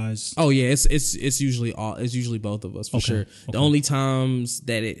you guys? Oh yeah, it's usually both of us for sure. The only times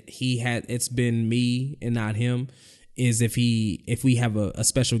that it's been me and not him is if we have a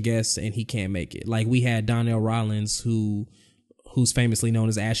special guest and he can't make it. Like we had Donnell Rollins, who's famously known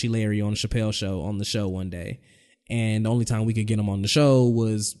as Ashy Larry on the Chappelle Show, on the show one day, and the only time we could get him on the show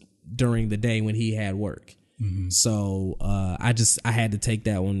was during the day when he had work. So I had to take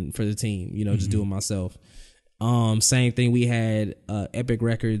that one for the team, just do it myself. Same thing, we had Epic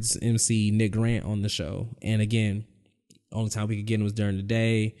Records MC Nick Grant on the show, and again, only time we could get him was during the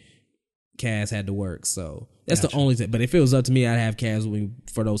day. Kaz had to work. So that's the only thing. But if it was up to me, I'd have Kaz with me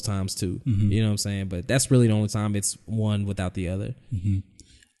for those times too. You know what I'm saying? But that's really the only time it's one without the other.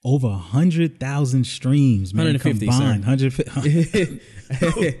 Over 100,000 streams, man. 150, combined. 150.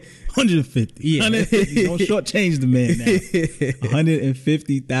 Yeah. 150. Don't shortchange the man now.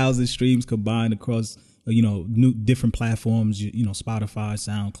 150,000 streams combined across, new different platforms, Spotify,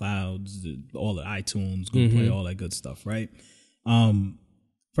 SoundCloud, all the iTunes, Google Play, all that good stuff, right?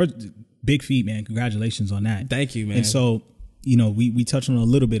 First, big feat, man. Congratulations on that. Thank you, man. And so, we touched on a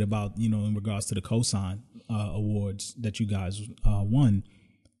little bit about, in regards to the Cosign awards that you guys won.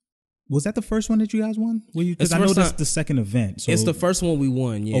 Was that the first one that you guys won? Because I know that's the second event. So. It's the first one we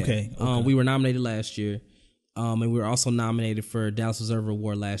won, yeah. Okay. We were nominated last year. And we were also nominated for Dallas Observer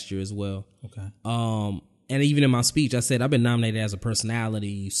Award last year as well. Okay. And even in my speech, I said I've been nominated as a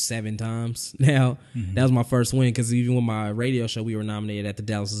personality 7 times now. That was my first win, because even with my radio show, we were nominated at the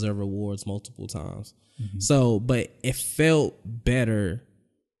Dallas Observer Awards multiple times. So, but it felt better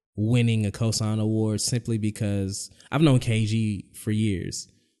winning a Cosign Award simply because I've known KG for years.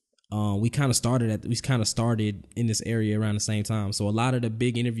 We kind of started in this area around the same time. So a lot of the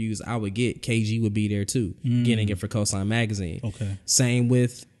big interviews I would get, KG would be there too, getting it for Cosign Magazine. Okay. Same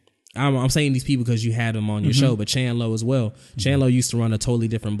with, I'm saying these people because you had them on your show, but Chan Lo as well. Chan Lo used to run a totally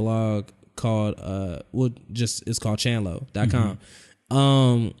different blog called, it's called chanlo.com.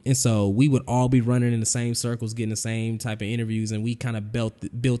 And so we would all be running in the same circles, getting the same type of interviews, and we kind of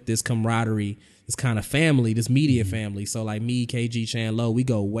built this camaraderie, this kind of family, this media family. So like me, KG, Chan Lo, we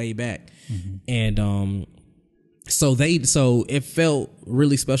go way back. And so it felt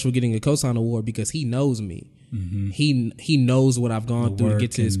really special getting a Cosign Award because he knows me. He knows what I've gone through to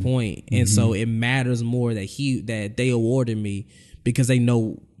get to this point. And so it matters more that they awarded me because they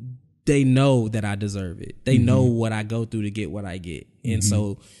know that I deserve it. They know what I go through to get what I get. And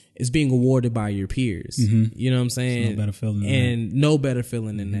so it's being awarded by your peers. You know what I'm saying? No better feeling than and no better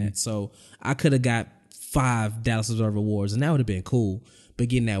feeling than that. So I could have got 5 Dallas Observer Awards and that would have been cool. But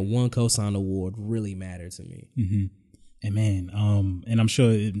getting that one Cosign Award really mattered to me. And man, and I'm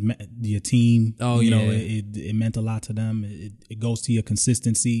sure your team, it meant a lot to them. It goes to your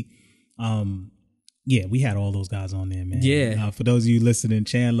consistency. Yeah, we had all those guys on there, man. Yeah. For those of you listening,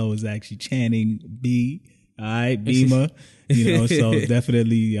 Chan Lo is actually Channing B. All right, Beamer. So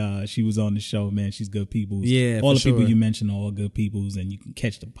definitely she was on the show, man. She's good people. Yeah, all the people you mentioned are all good peoples, and you can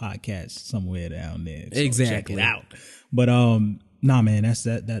catch the podcast somewhere down there. So exactly. Check it out. But nah, man,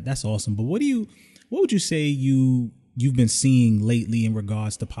 that's awesome. But what would you say you've been seeing lately in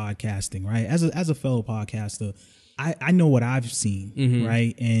regards to podcasting, right? As a fellow podcaster, I know what I've seen,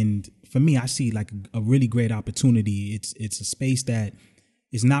 right? And for me, I see like a really great opportunity. It's a space that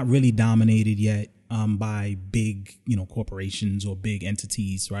is not really dominated yet by big, corporations or big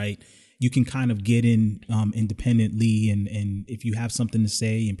entities, right? You can kind of get in independently, and if you have something to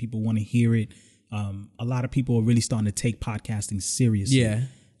say and people want to hear it, a lot of people are really starting to take podcasting seriously. Yeah.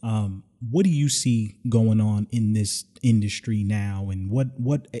 What do you see going on in this industry now, and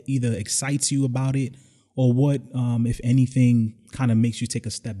what either excites you about it, or what, if anything, kind of makes you take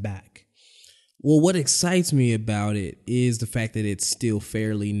a step back? Well, what excites me about it is the fact that it's still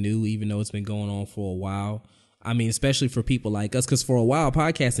fairly new, even though it's been going on for a while. I mean, especially for people like us, because for a while,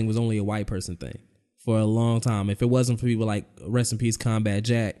 podcasting was only a white person thing for a long time. If it wasn't for people like, rest in peace, Combat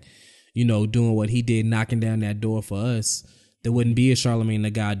Jack, doing what he did, knocking down that door for us, there wouldn't be a Charlamagne the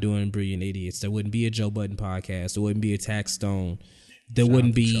God doing Brilliant Idiots. There wouldn't be a Joe Budden podcast. There wouldn't be a Tax Stone. There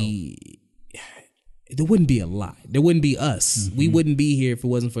wouldn't be a lot. There wouldn't be us. We wouldn't be here if it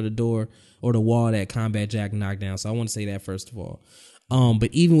wasn't for the door or the wall that Combat Jack knocked down. So I want to say that first of all.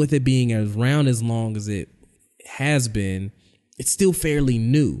 But even with it being around as long as it has been, it's still fairly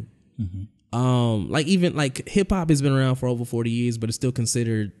new. Like hip hop has been around for over 40 years, but it's still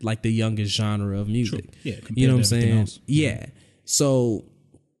considered like the youngest genre of music. True. Yeah, you know what I'm saying? Else. Yeah. So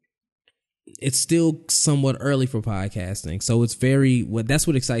it's still somewhat early for podcasting. So it's that's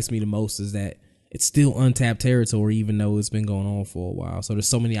what excites me the most, is that it's still untapped territory, even though it's been going on for a while. So there's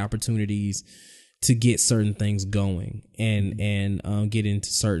so many opportunities to get certain things going and get into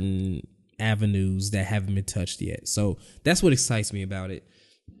certain avenues that haven't been touched yet. So that's what excites me about it.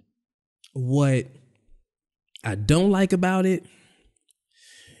 What I don't like about it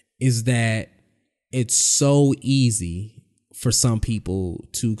is that it's so easy for some people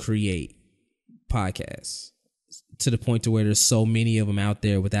to create podcasts, to the point to where there's so many of them out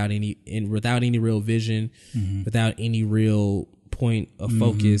there without any real vision, without any real point of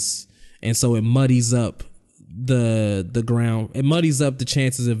focus. And so it muddies up the ground. It muddies up the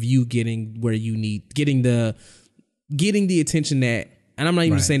chances of you getting where you need, getting the attention that And I'm not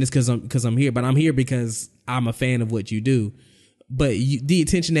even saying this because I'm here, but I'm here because I'm a fan of what you do. But the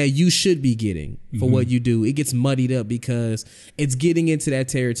attention that you should be getting for what you do, it gets muddied up because it's getting into that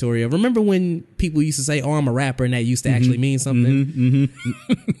territory of, remember when people used to say, oh, I'm a rapper, and that used to actually mean something?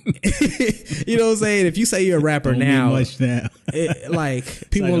 You know what I'm saying? If you say you're a rapper now, much now.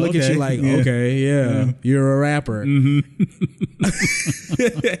 People will look at you like, okay, you're a rapper.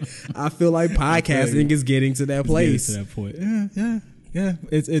 I feel like podcasting is getting to that place. To that point. Yeah.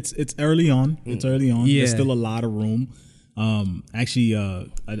 It's early on. It's early on. There's still a lot of room. I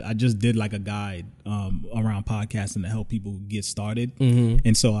just did like a guide around podcasting to help people get started.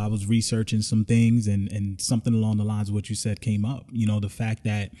 And so I was researching some things and something along the lines of what you said came up. You know, the fact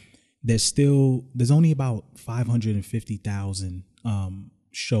that there's only about 550,000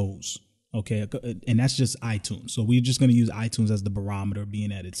 shows. Okay. And that's just iTunes. So we're just going to use iTunes as the barometer,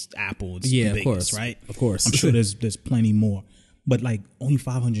 being that it's Apple. It's the biggest, of course. Right? Of course. I'm sure there's plenty more, but like only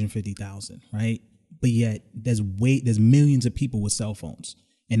 550,000, right? But yet there's millions of people with cell phones.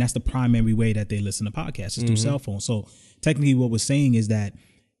 And that's the primary way that they listen to podcasts is through cell phones. So technically what we're saying is that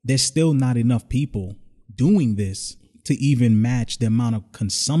there's still not enough people doing this to even match the amount of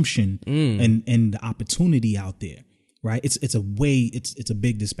consumption and the opportunity out there. Right. It's a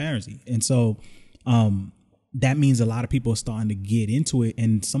big disparity. And so that means a lot of people are starting to get into it.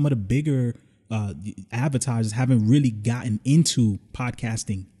 And some of the bigger advertisers haven't really gotten into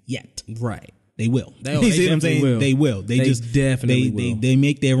podcasting yet. Right. They will. You see what I'm saying? They will. They just definitely will. They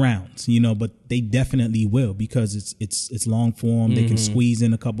make their rounds, you know, but they definitely will because it's long form. They can squeeze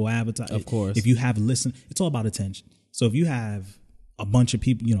in a couple advertisers. Of course. If you have it's all about attention. So if you have a bunch of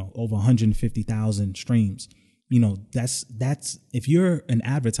people, you know, over 150,000 streams, you know, that's if you're an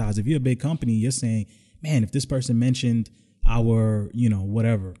advertiser, if you're a big company, you're saying, man, if this person mentioned our, you know,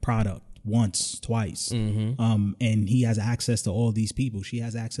 whatever product once, twice, and he has access to all these people, she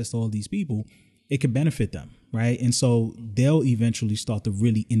has access to all these people, it could benefit them, right? And so they'll eventually start to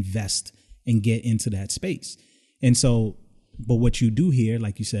really invest and get into that space. And so, but what you do here,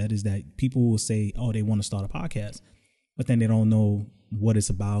 like you said, is that people will say, oh, they want to start a podcast, but then they don't know what it's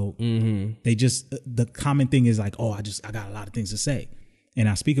about. They just, the common thing is like, oh, I got a lot of things to say. And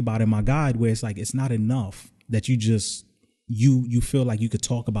I speak about it in my guide where it's like, it's not enough that you just, you feel like you could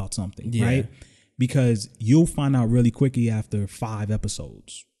talk about something, right? Because you'll find out really quickly after 5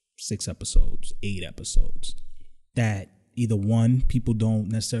 episodes, 6 episodes, 8 episodes, that either one, people don't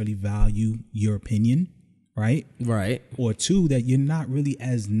necessarily value your opinion, right? Right. Or 2, that you're not really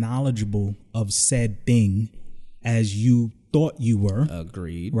as knowledgeable of said thing as you thought you were.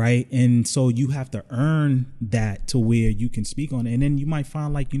 Agreed. Right. And so you have to earn that to where you can speak on it. And then you might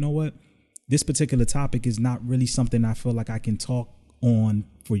find like, you know what? This particular topic is not really something I feel like I can talk on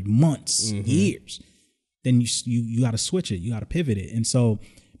for months, years. Then you got to switch it. You got to pivot it. And so,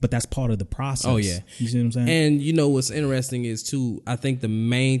 but that's part of the process. Oh, yeah. You see what I'm saying? And you know what's interesting is too, I think the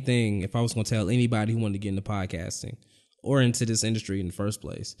main thing, if I was going to tell anybody who wanted to get into podcasting or into this industry in the first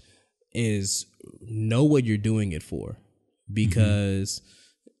place, is know what you're doing it for. Because,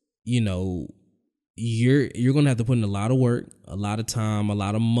 you know, you're going to have to put in a lot of work, a lot of time, a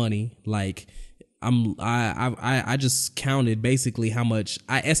lot of money. Like I just counted basically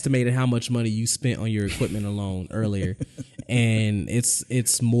I estimated how much money you spent on your equipment alone earlier. And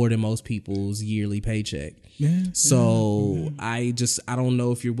it's more than most people's yearly paycheck. So I don't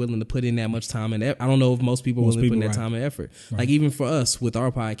know if you're willing to put in that much time and I don't know if most people are willing to put in that time and effort. Like even for us with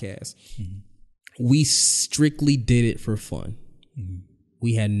our podcast, we strictly did it for fun.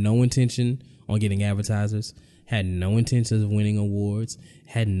 We had no intention on getting advertisers, had no intentions of winning awards,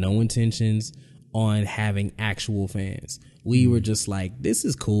 had no intentions on having actual fans. We were just like, this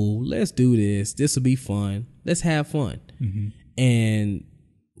is cool. Let's do this. This will be fun. Let's have fun. And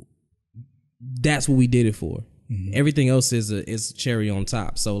that's what we did it for. Everything else is cherry on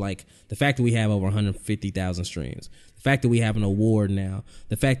top. So like the fact that we have over 150,000 streams, the fact that we have an award now,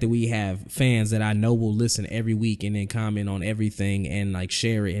 the fact that we have fans that I know will listen every week and then comment on everything and like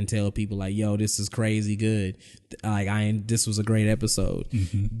share it and tell people like, yo, this is crazy good. Like this was a great episode.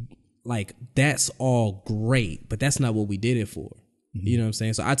 Like that's all great, but that's not what we did it for. You know what I'm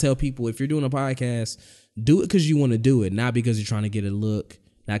saying? So I tell people, if you're doing a podcast, do it because you want to do it, not because you're trying to get a look,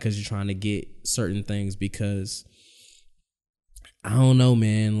 not because you're trying to get certain things, because I don't know,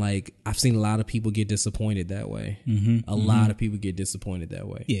 man. Like I've seen a lot of people get disappointed that way. A lot of people get disappointed that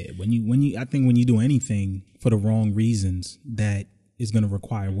way. Yeah. I think when you do anything for the wrong reasons that is going to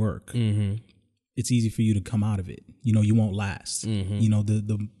require work, it's easy for you to come out of it. You know, you won't last. You know,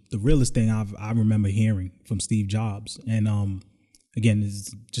 the realest thing I remember hearing from Steve Jobs, and again,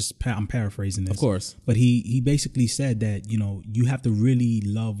 it's just I'm paraphrasing this, of course, but he basically said that, you know, you have to really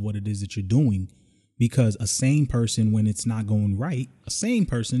love what it is that you're doing, because a sane person, when it's not going right, a sane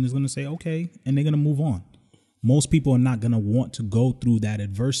person is going to say okay, and they're going to move on. Most people are not going to want to go through that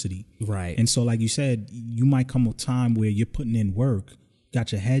adversity. Right. And so, like you said, you might come a time where you're putting in work,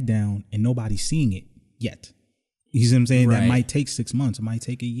 got your head down, and nobody's seeing it yet. You see what I'm saying? Right. That might take 6 months. It might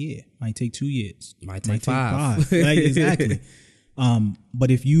take a year. It might take 2 years. Might take five. Like, exactly.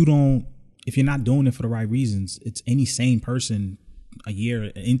 But if you're not doing it for the right reasons, it's any sane person a year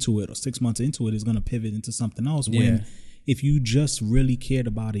into it or 6 months into it is going to pivot into something else. Yeah. When if you just really cared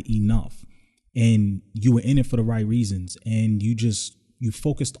about it enough and you were in it for the right reasons and you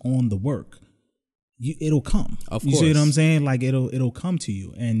focused on the work, it'll come. Of you course. See what I'm saying? Like it'll come to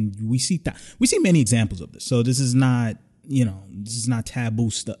you. And we see many examples of this. So this is not taboo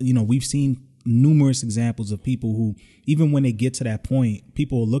stuff. You know, we've seen numerous examples of people who, even when they get to that point,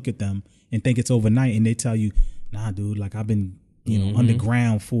 people will look at them and think it's overnight, and they tell you, nah, dude, like I've been,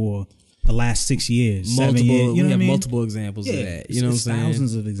 underground for the last 6 years, 7 years. You know what I mean? Multiple examples of that. You know what I'm saying?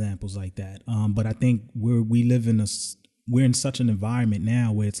 Thousands of examples like that. But I think we're in such an environment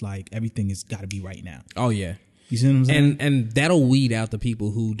now where it's like everything has got to be right now. Oh yeah. You see what I'm saying? And that'll weed out the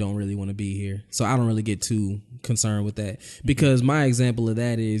people who don't really want to be here. So I don't really get too concerned with that, because my example of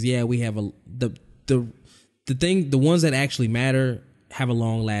that is, we have the ones that actually matter have a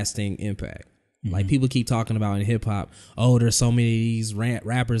long lasting impact. Mm-hmm. Like people keep talking about in hip hop, oh, there's so many of these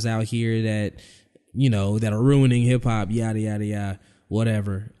rappers out here that, that are ruining hip hop, yada, yada, yada,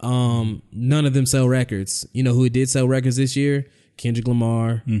 whatever. None of them sell records. You know who did sell records this year? Kendrick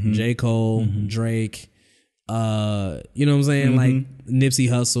Lamar, J. Cole, Drake, you know what I'm saying? Like Nipsey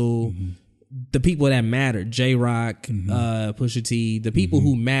Hussle, the people that mattered, J-Rock, Pusha T, the people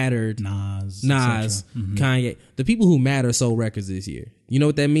who mattered, Nas, Kanye, the people who matter sold records this year. You know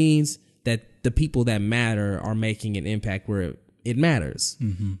what that means? That the people that matter are making an impact where it matters.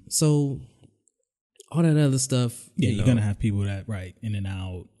 So all that other stuff. Yeah, you're going to have people that, right, in and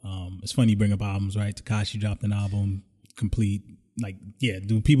out. It's funny you bring up albums, right? Tekashi dropped an album complete. Like, yeah,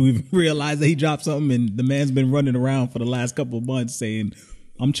 do people even realize that he dropped something? And the man's been running around for the last couple of months saying,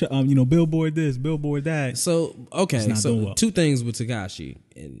 Billboard this, Billboard that. So, okay, so two things with Tekashi,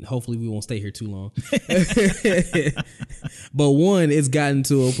 and hopefully we won't stay here too long. But one, it's gotten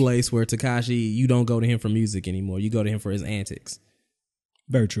to a place where Tekashi, you don't go to him for music anymore. You go to him for his antics.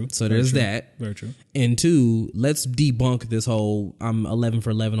 Very true. So there's that. Very true. And two, let's debunk this whole I'm 11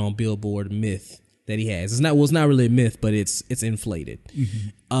 for 11 on Billboard myth that he has. It's not really a myth, but it's inflated.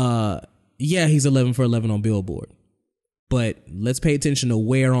 He's 11 for 11 on Billboard. But let's pay attention to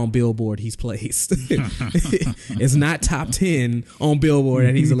where on Billboard he's placed. It's not top 10 on Billboard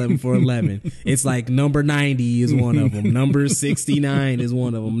that he's 11 for 11. It's like number 90 is one of them. Number 69 is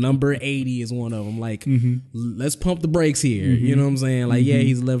one of them. Number 80 is one of them. Like, let's pump the brakes here. You know what I'm saying? Like,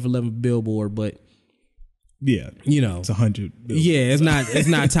 he's 11 for 11 Billboard, but it's 100. Yeah, it's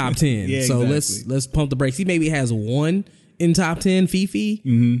not top 10. Yeah, so exactly. let's pump the brakes. He maybe has one in top 10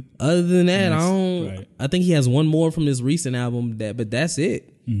 Fifi. Other than that, I think he has one more from his recent album, but that's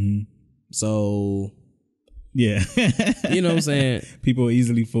it. So yeah. You know what I'm saying? People are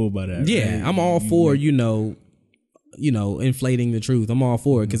easily fooled by that. Yeah, right? I'm all for, inflating the truth. I'm all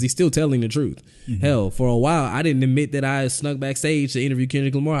for it because he's still telling the truth. Hell, for a while, I didn't admit that I snuck backstage to interview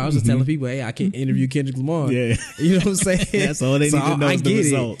Kendrick Lamar. I was just telling people, hey, I can't interview Kendrick Lamar. Yeah. You know what I'm saying? That's all they need to know is the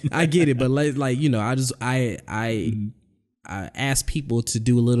result. I get it. But I ask people to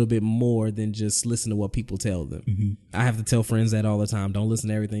do a little bit more than just listen to what people tell them. I have to tell friends that all the time. Don't listen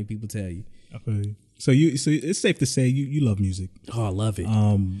to everything people tell you. Okay. So it's safe to say you love music. Oh, I love it.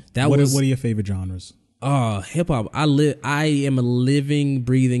 What are your favorite genres? Hip hop. I am a living,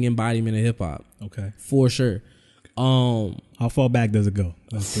 breathing embodiment of hip hop. Okay. For sure. How far back does it go?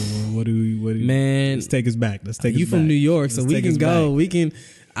 What do you man? Let's take us back. You from New York, so we can go. We can.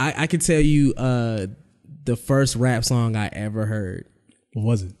 I can tell you the first rap song I ever heard. What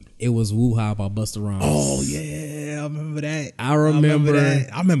was it? It was Woo Ha by Busta Rhymes. Oh yeah, I remember that. I remember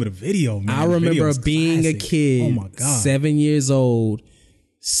the video, man. I remember being a kid, oh my God, 7 years old,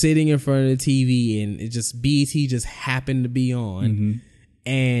 sitting in front of the TV, and it just BET just happened to be on,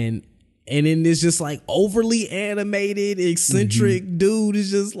 and then this just like overly animated, eccentric dude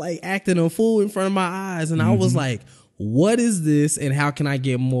is just like acting a fool in front of my eyes, and I was like, what is this and how can I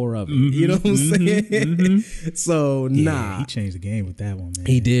get more of it? You know what I'm saying? So, he changed the game with that one, man.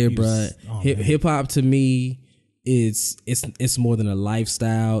 He did, bro. Hip hop to me it's more than a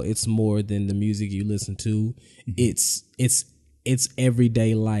lifestyle. It's more than the music you listen to. It's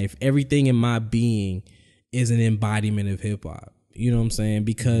everyday life. Everything in my being is an embodiment of hip hop. You know what I'm saying?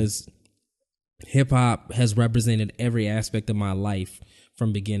 Because hip hop has represented every aspect of my life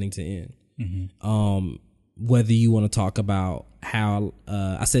from beginning to end. Mm-hmm. Whether you want to talk about how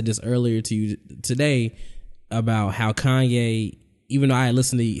I said this earlier to you today about how Kanye, even though I had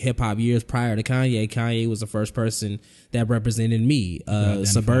listened to hip hop years prior to Kanye was the first person that represented me, a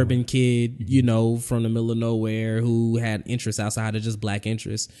suburban kid, you know, from the middle of nowhere who had interests outside of just black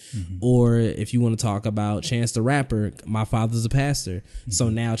interests. Mm-hmm. Or if you want to talk about Chance the Rapper, my father's a pastor. Mm-hmm. So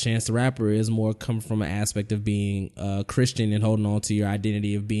now Chance the Rapper is more coming from an aspect of being Christian and holding on to your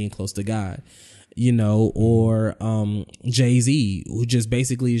identity of being close to God. You know, or Jay-Z, who just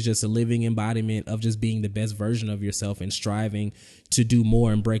basically is just a living embodiment of just being the best version of yourself and striving to do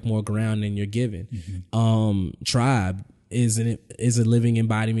more and break more ground than you're given. Mm-hmm. Tribe is a living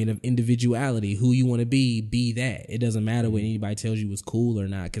embodiment of individuality. Who you want to be that. It doesn't matter what anybody tells you was cool or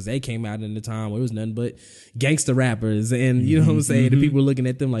not, because they came out in the time where it was nothing but gangster rappers, and you know what I'm saying. Mm-hmm. The people were looking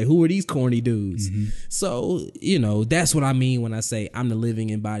at them like, who are these corny dudes? Mm-hmm. So you know, that's what I mean when I say I'm the living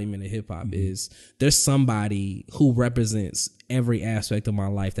embodiment of hip hop. Mm-hmm. Is there's somebody who represents every aspect of my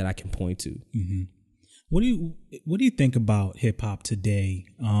life that I can point to. Mm-hmm. What do you think about hip hop today?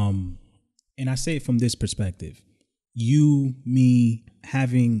 And I say it from this perspective. You, me,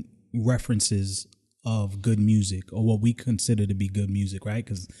 having references of good music, or what we consider to be good music, right?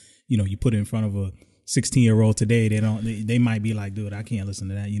 Because, you know, you put it in front of a 16-year-old today, they might be like, dude, I can't listen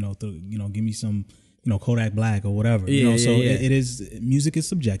to that. You know, give me some, you know, Kodak Black or whatever. Yeah, you know, so yeah. it is, music is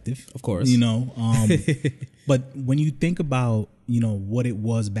subjective, of course. You know, but when you think about, you know, what it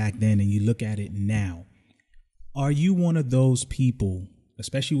was back then and you look at it now, are you one of those people,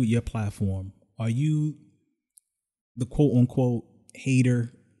 especially with your platform? Are you the quote unquote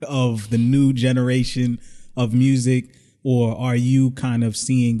hater of the new generation of music, or are you kind of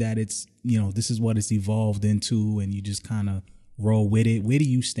seeing that it's, you know, this is what it's evolved into and you just kind of roll with it? Where do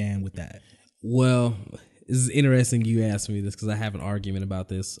you stand with that? Well, this is interesting you asked me this, because I have an argument about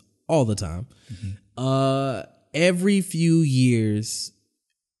this all the time. Mm-hmm. Every few years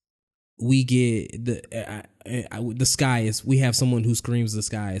we get the sky is, we have someone who screams the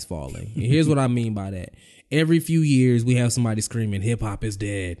sky is falling. And here's what I mean by that. Every few years we have somebody screaming hip hop is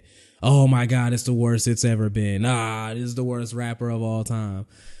dead. Oh my God, it's the worst it's ever been. This is the worst rapper of all time.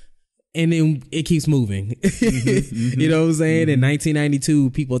 And then it keeps moving. Mm-hmm. You know what I'm saying? Mm-hmm. In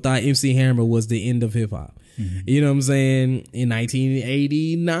 1992, people thought MC Hammer was the end of hip hop. Mm-hmm. You know what I'm saying? In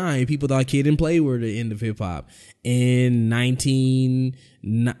 1989, people thought Kid and Play were the end of hip hop. In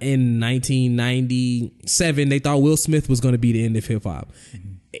 1997, they thought Will Smith was going to be the end of hip hop. Mm-hmm.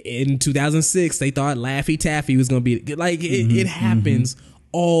 In 2006, they thought Laffy Taffy was going to be like, it happens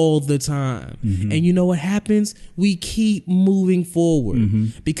all the time. Mm-hmm. And you know what happens? We keep moving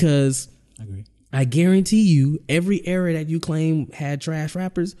forward because I guarantee you, every era that you claim had trash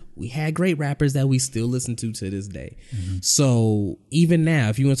rappers, we had great rappers that we still listen to this day. Mm-hmm. So even now,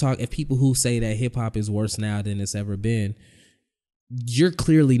 if you want to talk, if people who say that hip hop is worse now than it's ever been, you're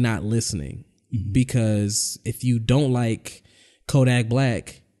clearly not listening. Mm-hmm. Because if you don't like Kodak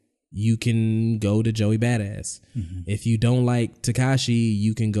Black, you can go to Joey Badass. Mm-hmm. If you don't like Tekashi,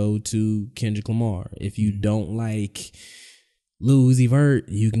 you can go to Kendrick Lamar. If you don't like Lil Uzi Vert,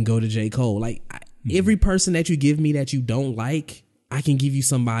 you can go to J. Cole. Like every person that you give me that you don't like, I can give you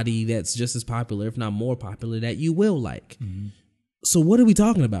somebody that's just as popular, if not more popular, that you will like. Mm-hmm. So what are we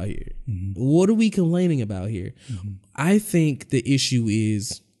talking about here? Mm-hmm. What are we complaining about here? Mm-hmm. I think the issue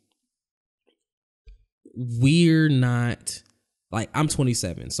is we're not... Like, I'm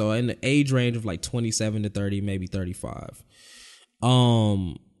 27, so in the age range of like 27 to 30, maybe 35.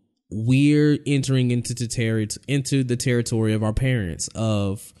 We're entering into the territory of our parents,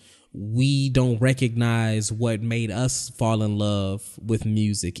 of we don't recognize what made us fall in love with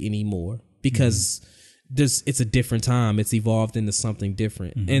music anymore, because it's a different time. It's evolved into something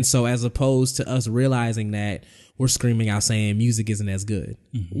different. Mm-hmm. And so as opposed to us realizing that, we're screaming out saying music isn't as good.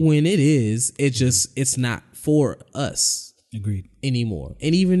 Mm-hmm. When it is, it's not for us. Agreed. Anymore.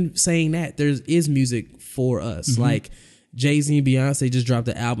 And even saying that, there is music for us. Mm-hmm. Like Jay-Z and Beyonce just dropped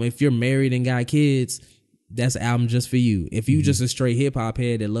the album. If you're married and got kids, that's an album just for you. If you just a straight hip hop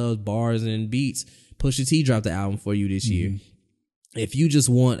head that loves bars and beats, Pusha T dropped the album for you this year. If you just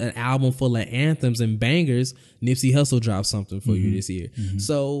want an album full of anthems and bangers, Nipsey Hussle dropped something for you this year. Mm-hmm.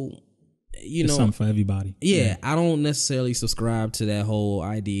 So, you know, something for everybody. Yeah, I don't necessarily subscribe to that whole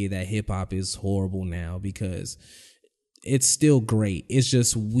idea that hip hop is horrible now, because it's still great. It's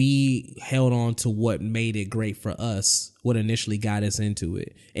just we held on to what made it great for us, what initially got us into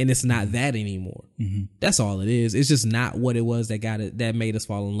it, and it's not that anymore. That's all it is. It's just not what it was that made us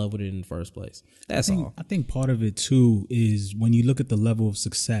fall in love with it in the first place. That's all. I think part of it too is when you look at the level of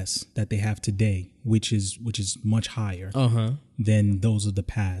success that they have today, which is much higher than those of the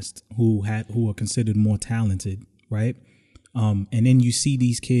past who are considered more talented, right? And then you see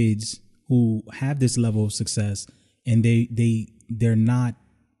these kids who have this level of success, and they're not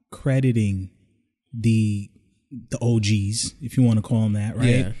crediting the OGs, if you want to call them that, right?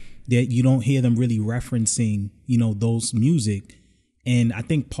 Yeah. That you don't hear them really referencing, those music. And I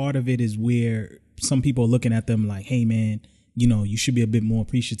think part of it is where some people are looking at them like, hey man, you should be a bit more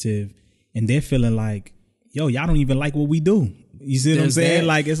appreciative. And they're feeling like, yo, y'all don't even like what we do. You see what I'm saying?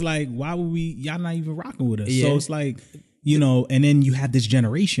 Like, it's like, why would y'all not even rocking with us? Yeah. So it's like, and then you have this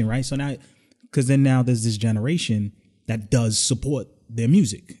generation, right? So now, because then now there's this generation that does support their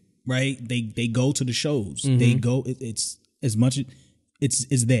music, right? They go to the shows. They go. It's as much.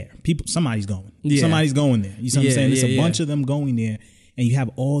 It's there. Somebody's going. Yeah. Somebody's going there. You see what I'm saying? There's a bunch of them going there, and you have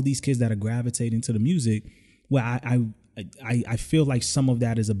all these kids that are gravitating to the music. Well, I feel like some of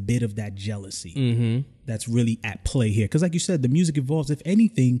that is a bit of that jealousy that's really at play here. Because like you said, the music evolves. If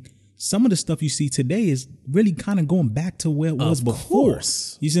anything, some of the stuff you see today is really kind of going back to where it was before.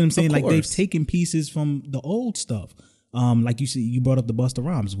 You see what I'm saying? Like they've taken pieces from the old stuff. Like you see, you brought up the Busta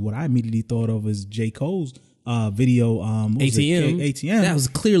Rhymes. What I immediately thought of is J. Cole's video. ATM. That was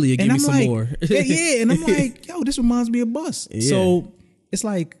clearly a give me some more. Yeah, and I'm like, yo, this reminds me of Bus. Yeah. So it's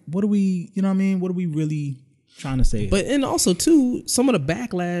like, what are we? You know what I mean? What are we really trying to say? But and also too, some of the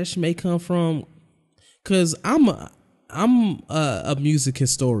backlash may come from because I'm a music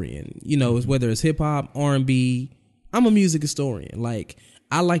historian, whether it's hip hop, R&B, I'm a music historian. Like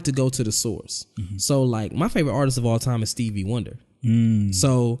I like to go to the source. So like my favorite artist of all time is Stevie Wonder.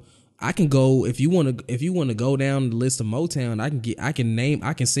 So I can go if you want to go down the list of Motown,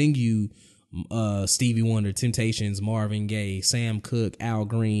 I can sing you Stevie Wonder, Temptations, Marvin Gaye, Sam Cooke, Al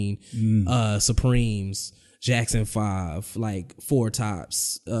Green, Supremes, Jackson 5, like Four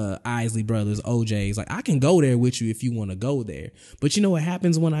Tops, Isley Brothers, OJs. Like I can go there with you if you want to go there. But you know what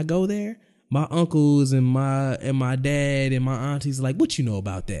happens when I go there? My uncles and my dad and my aunties are like, what you know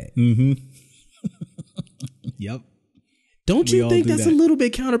about that? Yep. Don't you think that's a little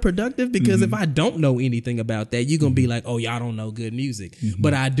bit counterproductive? Because if I don't know anything about that, you're going to be like, oh, y'all don't know good music.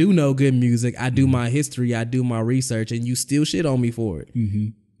 But I do know good music. I do my history. I do my research, and you still shit on me for it.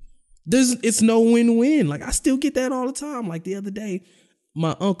 It's no win-win. Like I still get that all the time. Like the other day,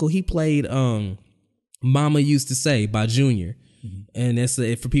 my uncle, he played Mama Used to Say by Junior. And that's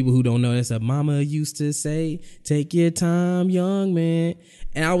for people who don't know, that's a Mama Used to Say, take your time, young man.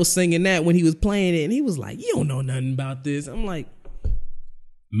 And I was singing that when he was playing it, and he was like, you don't know nothing about this. I'm like,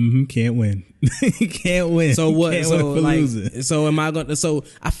 can't win. Can't win. So what? Can't so win like, losing. so am I going to? So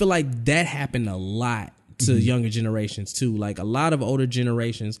I feel like that happened a lot to younger generations too. Like a lot of older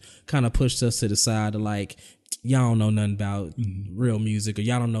generations kind of pushed us to the side of like, y'all don't know nothing about real music, or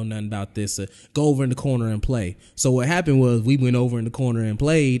y'all don't know nothing about this. Go over in the corner and play. So what happened was we went over in the corner and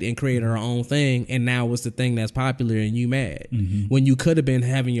played and created our own thing, and now it's the thing that's popular, and you mad when you could have been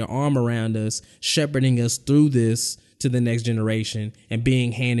having your arm around us, shepherding us through this to the next generation and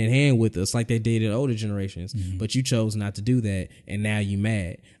being hand in hand with us like they did in older generations. But you chose not to do that, and now you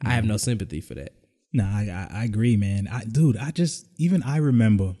mad. I have no sympathy for that. No, I agree, man. I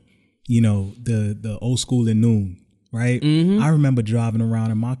remember, the old school in noon, right? I remember driving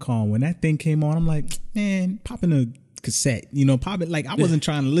around in my car. When that thing came on, I'm like, man, popping a cassette, pop it. Like I wasn't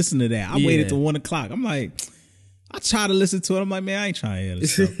trying to listen to that. I waited till 1 o'clock. I'm like, I try to listen to it. I'm like, man, I ain't trying to hear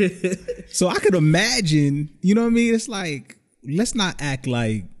this stuff. So I could imagine, you know what I mean? It's like, let's not act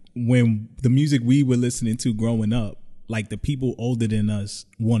like when the music we were listening to growing up, like the people older than us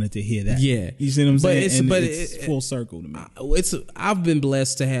wanted to hear that. Yeah. You see what I'm saying? It's full circle to me. I've been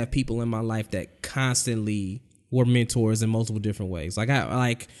blessed to have people in my life that constantly were mentors in multiple different ways.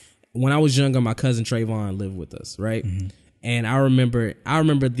 Like when I was younger, my cousin Trayvon lived with us, right? And I remember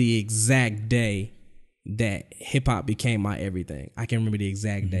the exact day that hip hop became my everything. I can remember the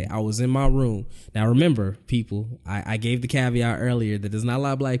exact day. I was in my room. Now remember, people, I gave the caveat earlier that there's not a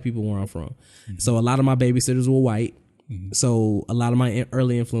lot of black people where I'm from. So a lot of my babysitters were white. So a lot of my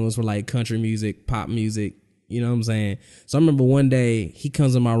early influence were like country music, pop music, you know what I'm saying? So I remember one day he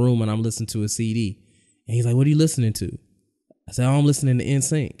comes in my room and I'm listening to a CD and he's like, what are you listening to? I said, oh, I'm listening to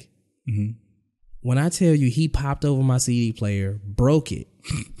N.Sync. When I tell you he popped over my CD player, broke it,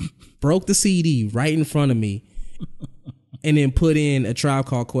 broke the CD right in front of me and then put in A Tribe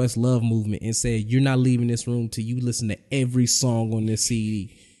Called Quest Love Movement and said, you're not leaving this room till you listen to every song on this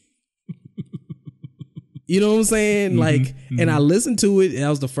CD. You know what I'm saying? Like, and I listened to it. That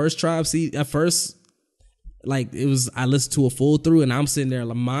was the first Tribe CD. At first, like, I listened to it full through, and I'm sitting there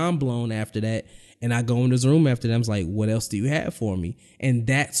like mind blown after that. And I go in his room after that. I was like, what else do you have for me? And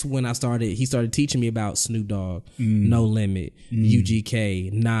that's when he started teaching me about Snoop Dogg, No Limit,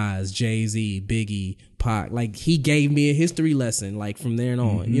 UGK, Nas, Jay-Z, Biggie, Pac. Like, he gave me a history lesson, like, from there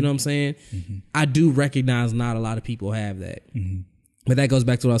on. You know what I'm saying? I do recognize not a lot of people have that. But that goes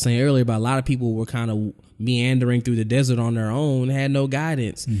back to what I was saying earlier about a lot of people were kind of meandering through the desert on their own, had no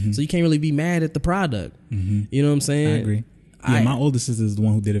guidance. So you can't really be mad at the product. You know what I'm saying? I agree. Yeah, my older sister is the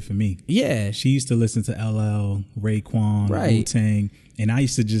one who did it for me. Yeah. She used to listen to LL, Raekwon, Wu-Tang, and I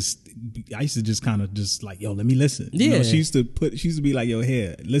used to just kind of just like, yo, let me listen. Yeah. You know, she used to be like, yo,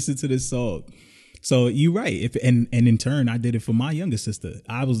 here, listen to this song. So you're right. And in turn, I did it for my younger sister.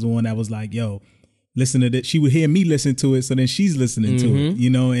 I was the one that was like, yo, listen to this. She would hear me listen to it, so then she's listening to it,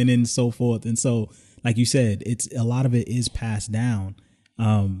 you know, and then so forth. And so, like you said, it's a lot of it is passed down.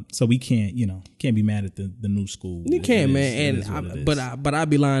 So we can't be mad at the new school. You can't, man. And but I'd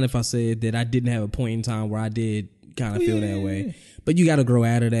be lying if I said that I didn't have a point in time where I did kind of feel that way. But you got to grow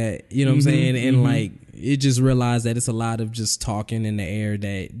out of that. You know what I'm saying? And like, it just realized that it's a lot of just talking in the air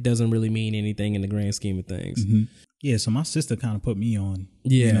that doesn't really mean anything in the grand scheme of things. Yeah, so my sister kind of put me on,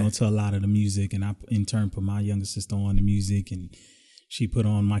 you know, to a lot of the music, and I in turn put my younger sister on the music, and she put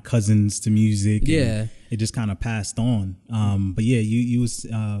on my cousins to music. Yeah, it just kind of passed on. But yeah, you was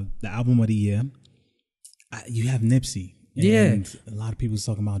the album of the year. You have Nipsey. And a lot of people was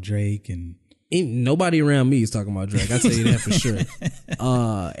talking about Drake, and ain't nobody around me is talking about Drake. I tell you that for sure.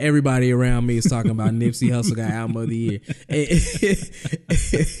 Everybody around me is talking about Nipsey Hussle got album of the year.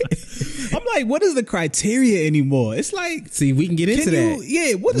 I'm like, what is the criteria anymore? It's like, see, we can get into that.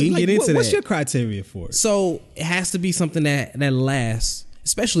 Yeah, what's your criteria for it? So it has to be something that lasts.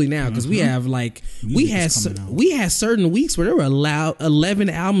 Especially now, because we have like we had certain weeks where there were 11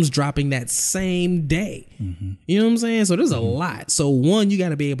 albums dropping that same day. You know what I'm saying? So there's a lot. So one, you got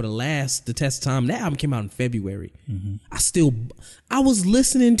to be able to last the test of time. That album came out in February. I was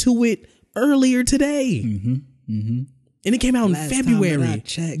listening to it earlier today, and it came out in February.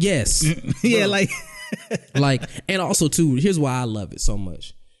 Yes, yeah, like, and also too. Here's why I love it so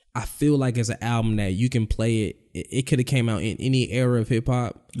much. I feel like it's an album that you can play it. It could have came out in any era of hip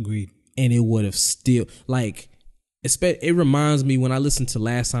hop. Agreed. And it would have still, like, it reminds me when I listened to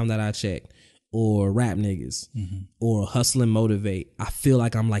Last Time That I Checked or Rap Niggas or Hustle and Motivate. I feel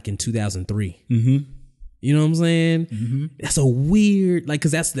like I'm like in 2003. You know what I'm saying? That's a weird, like,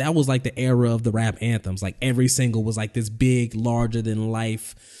 cause that was like the era of the rap anthems. Like every single was like this big, larger than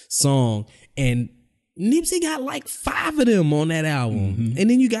life song. And Nipsey got like 5 of them on that album. And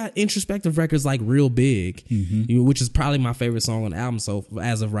then you got introspective records like Real Big, which is probably my favorite song on the album so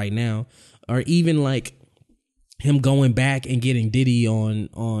as of right now. Or even like him going back and getting Diddy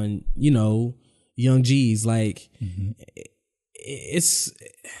on you know, Young G's. Like it's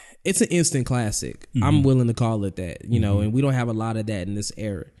an instant classic. I'm willing to call it that, you know, and we don't have a lot of that in this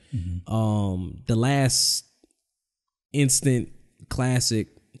era. The last instant classic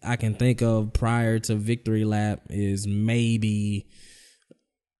I can think of prior to Victory Lap is maybe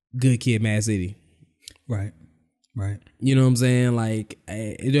Good Kid, Mad City. Right. You know what I'm saying? Like,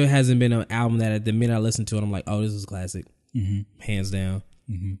 there hasn't been an album that at the minute I listen to it, I'm like, oh, this is classic. Hands down.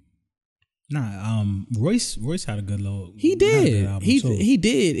 Nah, Royce had a good little. He did. He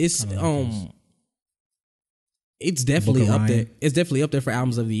did. It's definitely up there. It's definitely up there for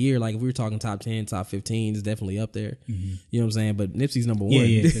albums of the year. Like if we were talking top 10, top 15, it's definitely up there. You know what I'm saying? But Nipsey's number one.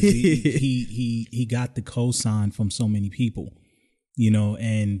 Yeah, because he got the cosign from so many people, you know,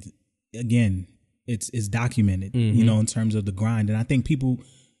 and again, it's documented, you know, in terms of the grind. And I think people,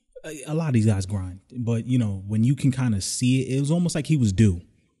 a lot of these guys grind, but you know, when you can kind of see it, it was almost like he was due.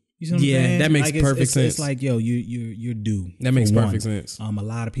 You know what I'm saying? That makes like perfect sense. It's like, yo, you're due. That makes perfect sense. A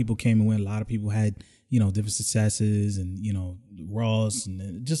lot of people came and went. A lot of people had, you know, different successes, and you know, Ross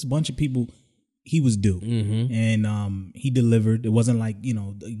and just a bunch of people. He was due, and he delivered. It wasn't like, you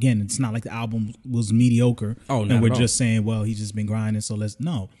know, again, it's not like the album was mediocre. Oh, and we're just saying, well, he's just been grinding, so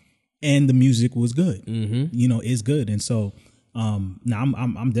no. And the music was good. You know, it's good, and so now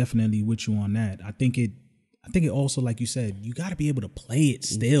I'm definitely with you on that. I think it also, like you said, you got to be able to play it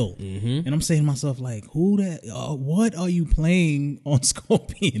still. And I'm saying to myself, like, what are you playing on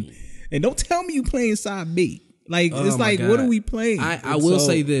Scorpion? And don't tell me you playing side B. Like, it's like, God, what are we playing? I will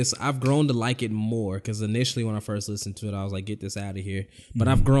say this. I've grown to like it more, because initially when I first listened to it, I was like, get this out of here. But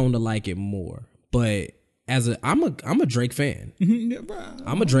I've grown to like it more. But I'm a Drake fan.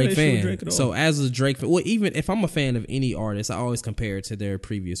 I'm a Drake fan. Drake so as a Drake fan, well, even if I'm a fan of any artist, I always compare it to their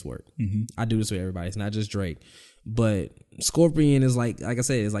previous work. I do this with everybody. It's not just Drake, but Scorpion is like I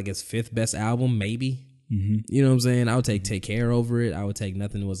said, it's like his 5th best album, maybe. You know what I'm saying? I would take Care over it. I would take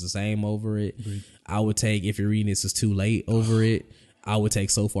Nothing Was the Same over it. I would take If You're Reading This Is Too Late over it. I would take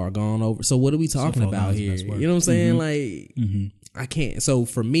So Far Gone over. So what are we talking about here? You know what I'm saying? Like I can't. So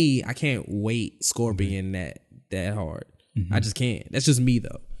for me, I can't weight Scorpion that hard. I just can't. That's just me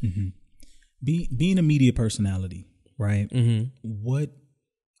though. Being a media personality, right?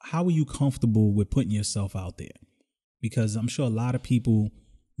 How are you comfortable with putting yourself out there? Because I'm sure a lot of people,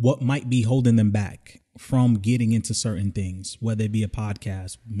 what might be holding them back from getting into certain things, whether it be a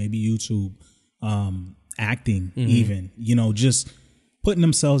podcast, maybe YouTube, acting, even, just putting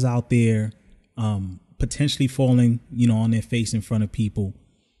themselves out there, potentially falling, on their face in front of people.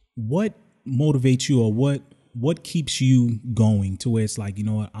 What motivates you, or what keeps you going to where it's like, you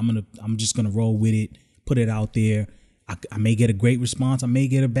know what, I'm just gonna roll with it, put it out there. I may get a great response, I may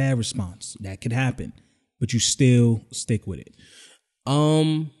get a bad response. That could happen, but you still stick with it.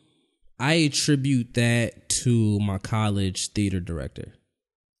 I attribute that to my college theater director.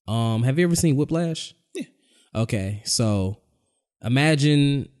 Have you ever seen Whiplash? Yeah. Okay, so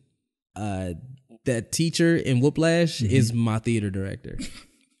imagine that teacher in Whiplash is my theater director.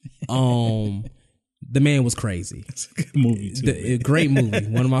 The man was crazy. It's a good movie too. Great movie,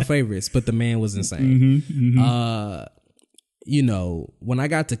 one of my favorites. But the man was insane. When I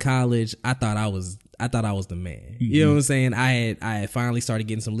got to college, I thought I was the man. You know what I'm saying? I had finally started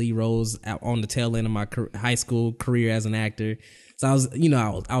getting some lead roles on the tail end of my high school career as an actor. So I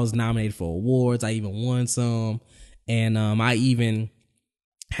was nominated for awards. I even won some, and I even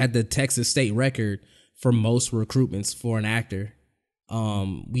had the Texas state record for most recruitments for an actor.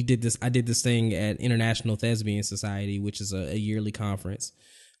 I did this thing at International Thespian Society, which is a yearly conference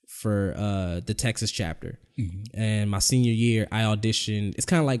for the Texas chapter. And my senior year, I auditioned. It's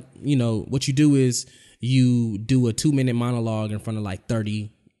kind of like, what you do is you do a 2-minute monologue in front of like 30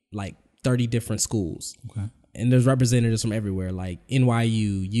 different schools. Okay. And there's representatives from everywhere, like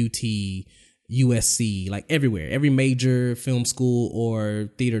NYU, UT, USC, like everywhere. Every major film school or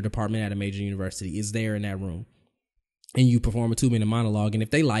theater department at a major university is there in that room. And you perform a 2-minute monologue, and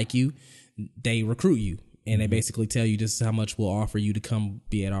if they like you, they recruit you. And they basically tell you, this is how much we'll offer you to come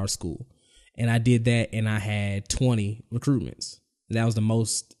be at our school. And I did that, and I had 20 recruitments. That was the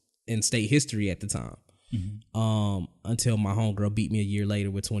most in state history at the time. Until my homegirl beat me a year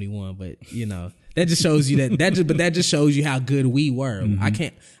later with 21. But that just shows you that just shows you how good we were.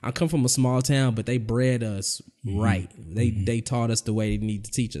 I come from a small town, but they bred us right. They taught us the way they need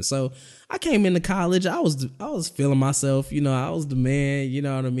to teach us. So I came into college, I was feeling myself, I was the man, you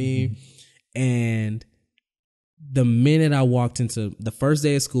know what I mean? And the minute I walked into the first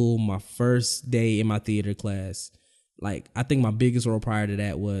day of school, my first day in my theater class, like, I think my biggest role prior to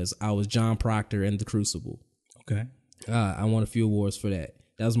that was I was John Proctor in The Crucible. Okay. I won a few awards for that.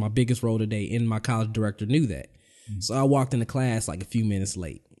 That was my biggest role today, and my college director knew that. So I walked into class like a few minutes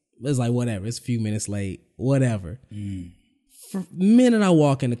late. It was like, whatever, it's a few minutes late, whatever. For the minute I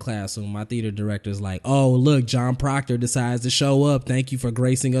walk into classroom, my theater director's like, oh, look, John Proctor decides to show up. Thank you for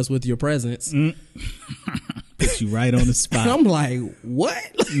gracing us with your presence. Put you right on the spot. I'm like, what?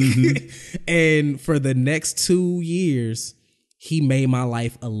 And for the next 2 years, he made my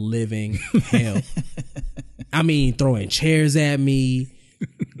life a living hell. I mean, throwing chairs at me.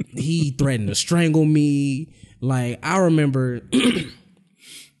 He threatened to strangle me. Like, I remember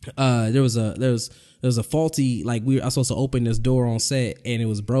there was a faulty, like, I was supposed to open this door on set, and it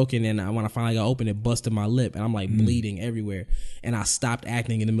was broken, and when I finally got open, it busted my lip, and I'm like bleeding everywhere, and I stopped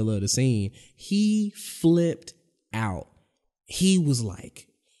acting in the middle of the scene. He flipped out. He was like,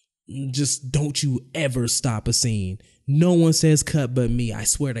 just don't you ever stop a scene. No one says cut but me. I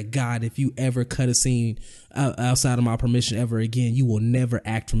swear to God, if you ever cut a scene outside of my permission ever again, you will never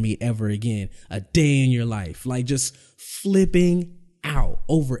act for me ever again a day in your life. Like, just flipping out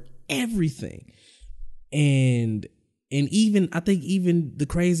over everything. And even, I think even the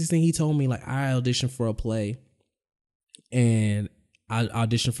craziest thing he told me, like, I auditioned for a play and I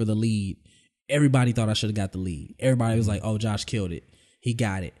auditioned for the lead. Everybody thought I should have got the lead. Everybody was like, oh, Josh killed it. He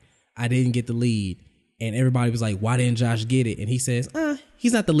got it. I didn't get the lead. And everybody was like, why didn't Josh get it? And he says,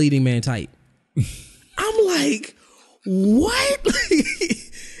 he's not the leading man type. I'm like, what?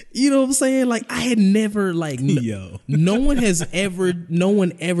 You know what I'm saying? Like, I had never, like, no one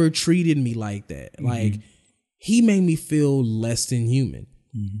ever treated me like that. Like, he made me feel less than human.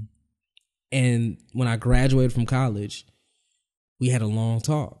 And when I graduated from college, we had a long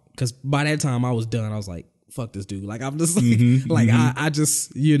talk. Because by that time I was done. I was like, fuck this dude. Like I'm just like, I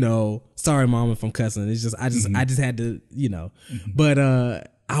just, sorry mom if I'm cussing. It's just, I just had to, but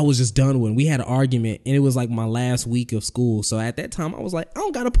I was just done with it. We had an argument and it was like my last week of school. So at that time I was like, I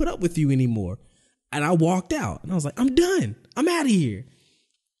don't got to put up with you anymore. And I walked out and I was like, I'm done. I'm out of here.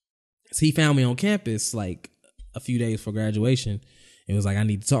 So he found me on campus like a few days before graduation. It was like, I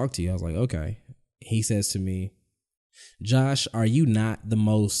need to talk to you. I was like, okay. He says to me, Josh, are you not the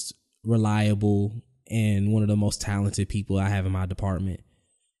most reliable and one of the most talented people I have in my department?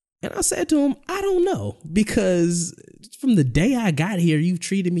 And I said to him, I don't know, because from the day I got here, you've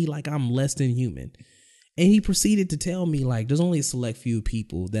treated me like I'm less than human. And he proceeded to tell me, like, there's only a select few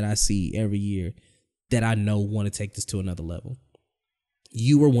people that I see every year that I know want to take this to another level.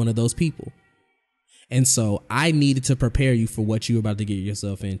 You were one of those people. And so I needed to prepare you for what you were about to get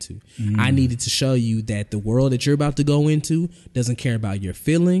yourself into. I needed to show you that the world that you're about to go into doesn't care about your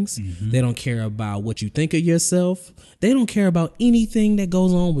feelings. They don't care about what you think of yourself. They don't care about anything that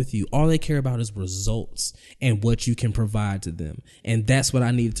goes on with you. All they care about is results and what you can provide to them. And that's what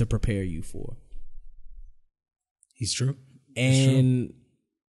I needed to prepare you for. He's true. And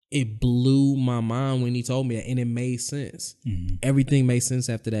it blew my mind when he told me that, and it made sense. Everything made sense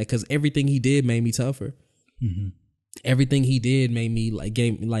after that, because everything he did made me tougher. Everything he did made me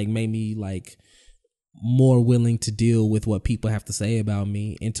more willing to deal with what people have to say about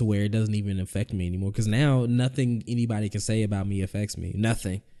me, and to where it doesn't even affect me anymore. Because now nothing anybody can say about me affects me.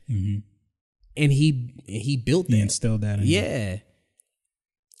 Nothing. And he built that. He instilled that in you. Yeah.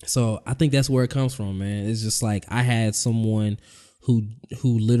 So I think that's where it comes from, man. It's just like I had someone who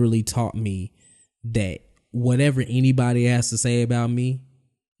literally taught me that whatever anybody has to say about me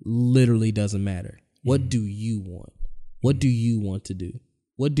literally doesn't matter. What do you want? What do you want to do?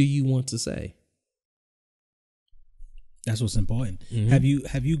 What do you want to say? That's what's important. Have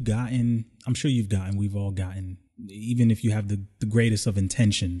you gotten, I'm sure you've gotten, we've all gotten, even if you have the greatest of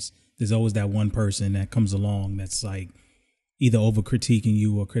intentions, there's always that one person that comes along that's like either over critiquing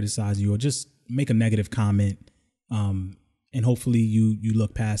you or criticizing you or just make a negative comment. And hopefully you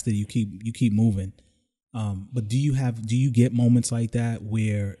look past it. You keep moving. But do you get moments like that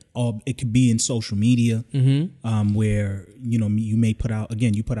where it could be in social media, where you may put out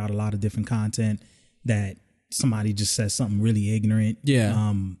a lot of different content that somebody just says something really ignorant,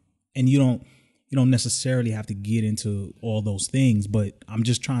 and you don't necessarily have to get into all those things, but I'm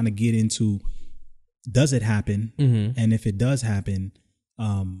just trying to get into, does it happen, and if it does happen,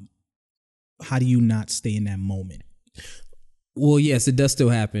 how do you not stay in that moment? Well, yes, it does still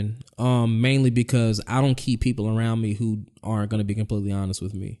happen. Mainly because I don't keep people around me who aren't going to be completely honest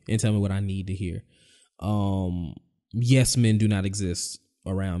with me and tell me what I need to hear. Yes, men do not exist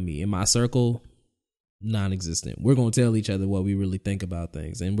around me. In my circle, non-existent. We're going to tell each other what we really think about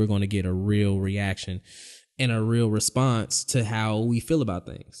things, and we're going to get a real reaction and a real response to how we feel about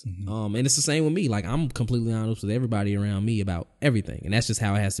things. And it's the same with me. Like, I'm completely honest with everybody around me about everything, and that's just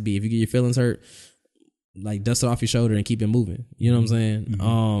how it has to be. If you get your feelings hurt, like, dust it off your shoulder and keep it moving. You know what I'm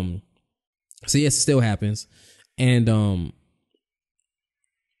saying? So yes, it still happens. And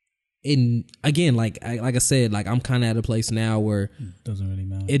again, like I said, like, I'm kind of at a place now where it doesn't really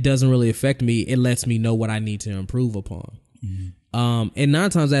matter. It doesn't really affect me. It lets me know what I need to improve upon. And 9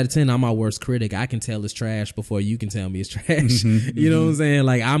 times out of 10, I'm my worst critic. I can tell it's trash before you can tell me it's trash. You know what I'm saying?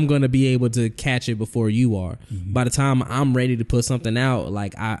 Like, I'm going to be able to catch it before you are. By the time I'm ready to put something out,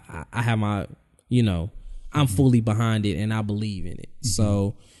 like, I have my, I'm fully behind it and I believe in it.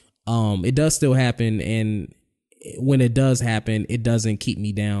 So it does still happen. And when it does happen, it doesn't keep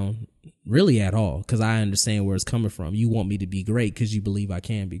me down really at all, because I understand where it's coming from. You want me to be great because you believe I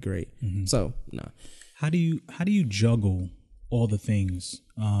can be great. So, no. How do you juggle all the things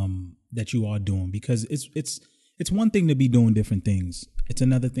that you are doing? Because it's one thing to be doing different things. It's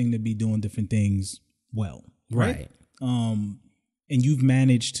another thing to be doing different things well. Right. And you've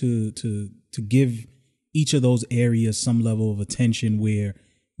managed to give each of those areas some level of attention where,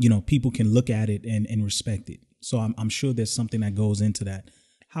 people can look at it and respect it. So I'm sure there's something that goes into that.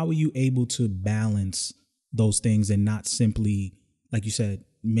 How are you able to balance those things and not simply, like you said,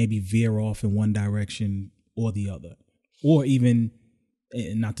 maybe veer off in one direction or the other? Or even,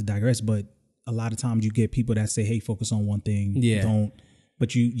 not to digress, but a lot of times you get people that say, hey, focus on one thing. Yeah. Don't.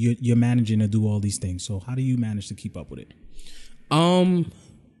 But you're managing to do all these things. So how do you manage to keep up with it?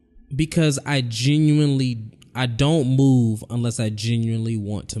 Because I don't move unless I genuinely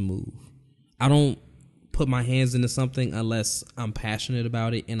want to move. I don't put my hands into something unless I'm passionate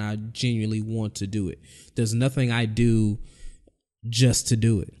about it and I genuinely want to do it. There's nothing I do just to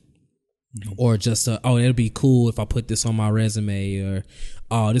do it. or just it'll be cool if I put this on my resume, or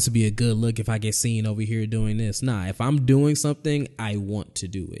oh, this would be a good look if I get seen over here doing this. Nah, if I'm doing something, I want to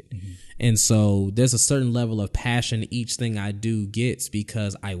do it. And so there's a certain level of passion each thing I do gets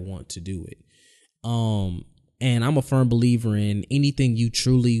because I want to do it. And I'm a firm believer in anything you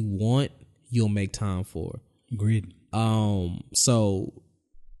truly want, you'll make time for. Agreed. So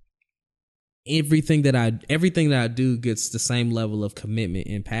everything that I do gets the same level of commitment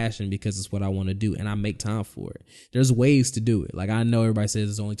and passion because it's what I want to do, and I make time for it. There's ways to do it. Like, I know everybody says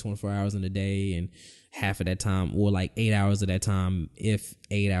it's only 24 hours in a day, and half of that time, or like 8 hours of that time, if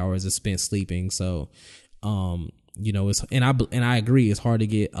 8 hours is spent sleeping. So, it's, and I agree, it's hard to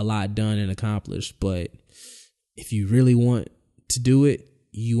get a lot done and accomplished, but if you really want to do it,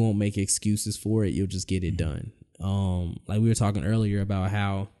 you won't make excuses for it. You'll just get it done. Like we were talking earlier about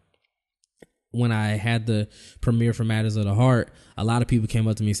how when I had the premiere for Matters of the Heart, a lot of people came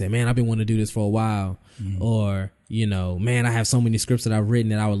up to me and said, man, I've been wanting to do this for a while. Or, man, I have so many scripts that I've written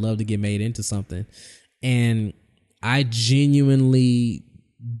that I would love to get made into something. And I genuinely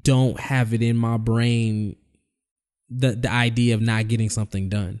don't have it in my brain, the idea of not getting something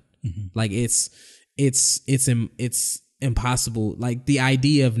done. Like it's impossible. Like, the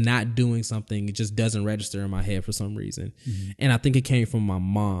idea of not doing something, it just doesn't register in my head for some reason. And I think it came from my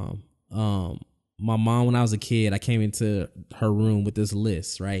mom. My mom, when I was a kid, I came into her room with this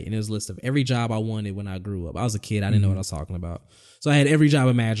list, right? And it was a list of every job I wanted when I grew up. I was a kid. I didn't know what I was talking about. So I had every job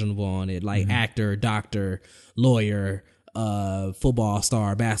imaginable on it, like actor, doctor, lawyer, football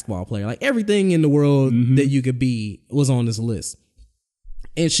star, basketball player, like everything in the world that you could be was on this list.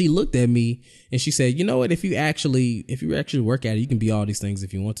 And she looked at me and she said, you know what, if you actually work at it, you can be all these things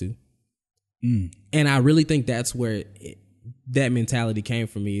if you want to. And I really think that's where that mentality came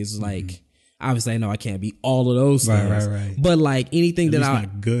from me. Is like, obviously I know I can't be all of those things. Right. But like anything at that I'm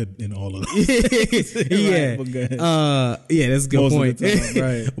not good in all of those. Yeah. That's a good Most point. Of the time,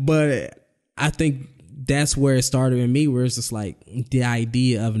 right. But I think that's where it started in me, where it's just like the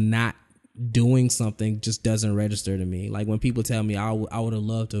idea of not doing something just doesn't register to me. Like when people tell me I would have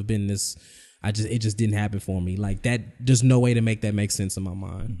loved to have been this, it just didn't happen for me. Like that, there's no way to make that make sense in my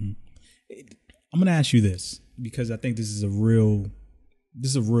mind. I'm going to ask you this because I think this is a real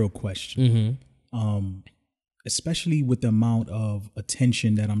question. Especially with the amount of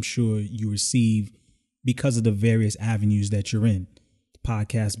attention that I'm sure you receive because of the various avenues that you're in. The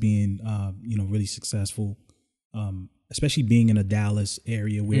podcast being, really successful, especially being in a Dallas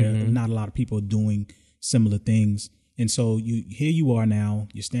area where not a lot of people are doing similar things. And so here you are now,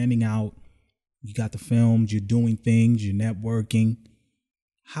 you're standing out, you got the films, you're doing things, you're networking.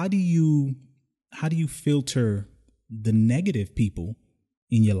 How do you filter the negative people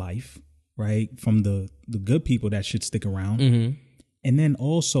in your life, right? From the good people that should stick around. And then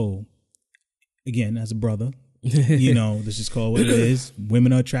also, again, as a brother, let's just call it what it is.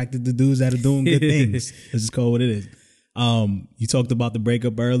 Women are attracted to dudes that are doing good things. Let's just call it what it is. You talked about the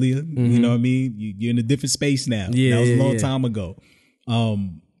breakup earlier. You know what I mean? You're in a different space now. That was a long time ago.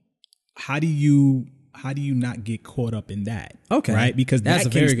 How do you not get caught up in that? Okay. Right? Because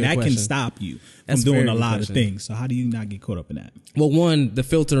that can stop you from doing a lot of things. So how do you not get caught up in that? Well, one, the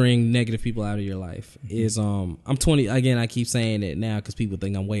filtering negative people out of your life is, I'm 20. Again, I keep saying it now because people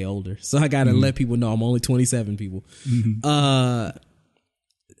think I'm way older. So I got to let people know I'm only 27 people. The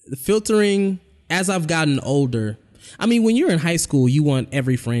filtering, as I've gotten older, I mean, when you're in high school, you want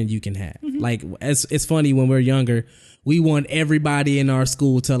every friend you can have. Like, it's funny, when we're younger, we want everybody in our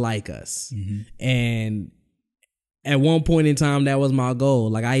school to like us. And at one point in time, that was my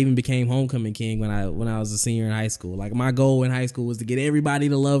goal. Like, I even became homecoming king when I was a senior in high school. Like, my goal in high school was to get everybody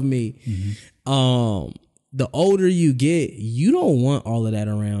to love me. The older you get, you don't want all of that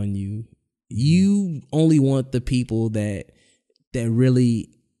around you. You only want the people that really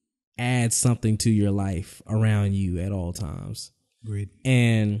add something to your life around you at all times. Great.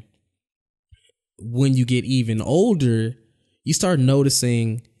 And when you get even older, you start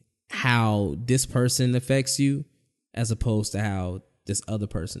noticing how this person affects you as opposed to how this other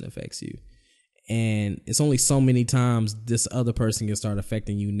person affects you. And it's only so many times this other person can start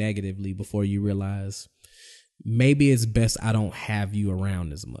affecting you negatively before you realize maybe it's best I don't have you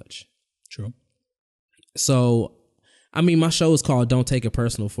around as much. True. So, I mean, my show is called Don't Take It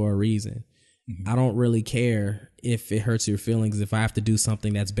Personal for a reason. I don't really care if it hurts your feelings if I have to do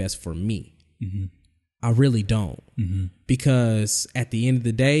something that's best for me. I really don't. Because at the end of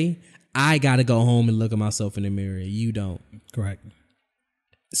the day, I got to go home and look at myself in the mirror. You don't. Correct.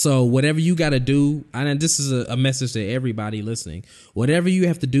 So whatever you got to do, and this is a message to everybody listening, whatever you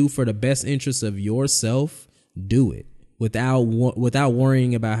have to do for the best interest of yourself, do it. without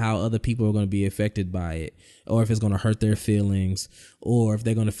worrying about how other people are going to be affected by it, or if it's going to hurt their feelings, or if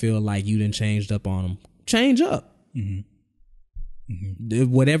they're going to feel like you done changed up on them. Change up.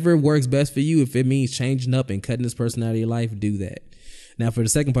 Whatever works best for you. If it means changing up and cutting this person out of your life, do that. Now, for the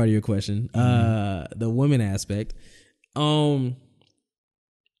second part of your question, the women aspect, I'm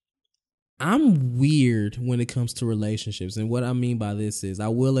weird when it comes to relationships, and what I mean by this is I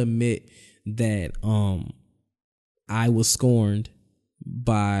will admit that I was scorned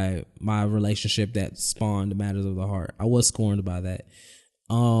by my relationship that spawned Matters of the Heart. I was scorned by that.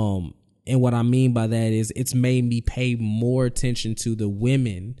 And what I mean by that is it's made me pay more attention to the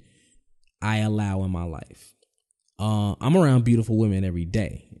women I allow in my life. I'm around beautiful women every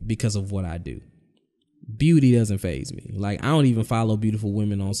day because of what I do. Beauty doesn't faze me. Like, I don't even follow beautiful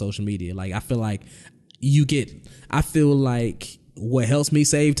women on social media. Like, I feel like what helps me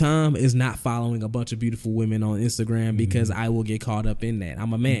save time is not following a bunch of beautiful women on Instagram, because I will get caught up in that.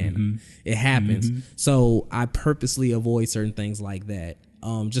 I'm a man. It happens. So I purposely avoid certain things like that,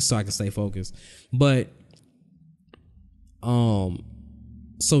 just so I can stay focused. But so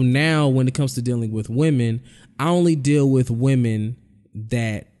now when it comes to dealing with women, I only deal with women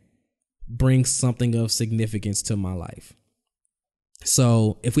that bring something of significance to my life.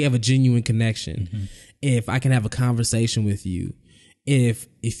 So if we have a genuine connection, if I can have a conversation with you, if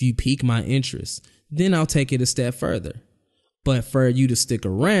you pique my interest, then I'll take it a step further. But for you to stick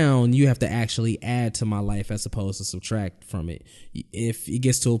around, you have to actually add to my life as opposed to subtract from it. If it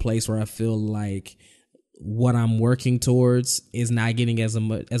gets to a place where I feel like what I'm working towards is not getting as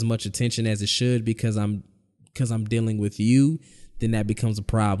much attention as it should because I'm dealing with you, then that becomes a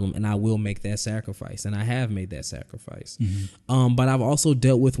problem, and I will make that sacrifice, and I have made that sacrifice. But I've also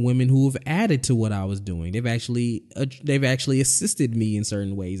dealt with women who have added to what I was doing. They've actually assisted me in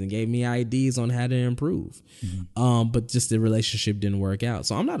certain ways and gave me ideas on how to improve. But just the relationship didn't work out.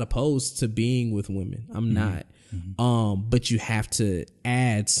 So I'm not opposed to being with women. I'm not. But you have to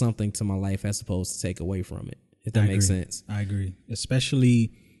add something to my life as opposed to take away from it. If that makes sense. I agree. Especially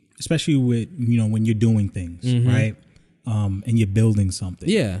with, when you're doing things, right? And you're building something.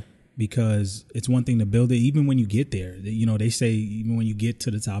 Yeah. Because it's one thing to build it, even when you get there. They say even when you get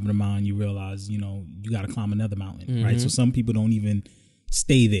to the top of the mountain, you realize, you got to climb another mountain, right? So some people don't even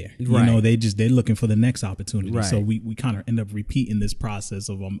stay there. Right. They're looking for the next opportunity. Right. So we kind of end up repeating this process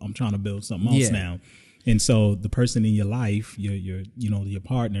of I'm trying to build something else now. And so the person in your life, your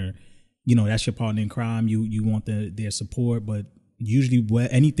partner, that's your partner in crime. You want their support, but usually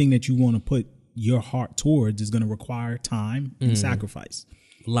anything that you want to put your heart towards is going to require time and sacrifice.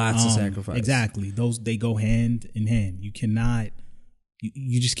 Lots of sacrifice. Exactly. They go hand in hand. You cannot,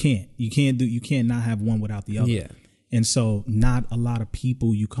 you just can't. You can't not have one without the other. Yeah. And so not a lot of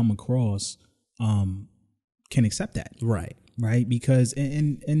people you come across can accept that. Right. Right. Because,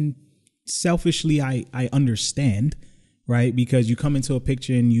 and selfishly, I understand, right? Because you come into a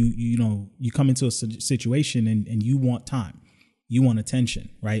picture and you come into a situation and you want time. You want attention,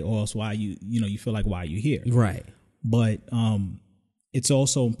 right? Or else why you feel like, why are you here? Right. But it's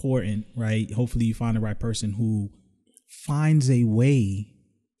also important, right? Hopefully you find the right person who finds a way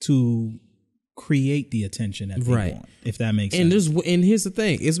to create the attention that they want, if that makes sense. And here's the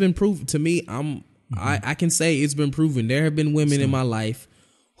thing. It's been proven to me. I can say it's been proven. There have been women in my life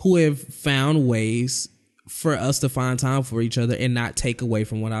who have found ways for us to find time for each other and not take away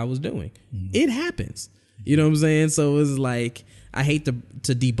from what I was doing. It happens. You know what I'm saying? So it's like, I hate to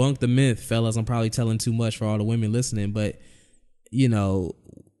debunk the myth, fellas. I'm probably telling too much for all the women listening, but no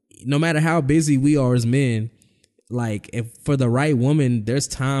matter how busy we are as men, like, if for the right woman, there's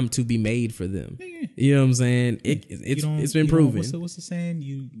time to be made for them. Yeah. You know what I'm saying? It's been proven. What's the saying?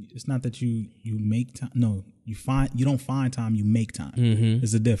 It's not that you make time. No, you don't find time. You make time.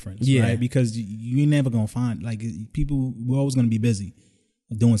 There's a difference, right? Because you're never gonna find, like, people. We're always gonna be busy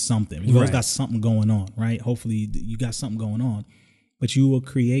doing something. We've always got something going on, right? Hopefully you got something going on, but you will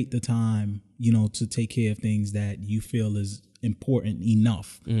create the time, to take care of things that you feel is important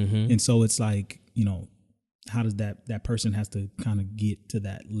enough. And so it's like, how does that person has to kind of get to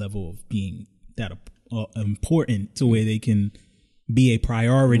that level of being that important to where they can be a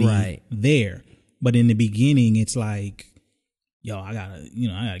priority there. But in the beginning, it's like, yo, I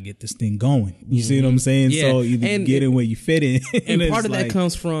gotta get this thing going. You see what I'm saying? Yeah. So you get in where you fit in. And part of that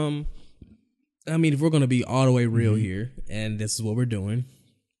comes from, if we're going to be all the way real here, and this is what we're doing,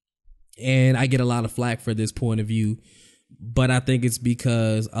 and I get a lot of flack for this point of view, but I think it's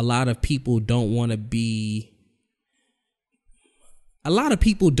because a lot of people don't want to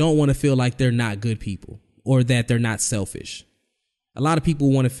feel like they're not good people or that they're not selfish. A lot of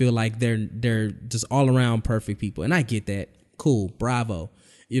people want to feel like they're just all around perfect people. And I get that. Cool. Bravo.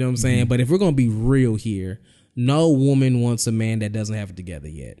 You know what I'm saying? But if we're going to be real here, no woman wants a man that doesn't have it together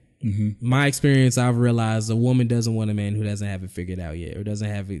yet. My experience, I've realized a woman doesn't want a man who doesn't have it figured out yet or doesn't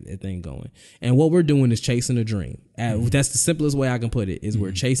have a thing going. And what we're doing is chasing a dream. That's the simplest way I can put it, is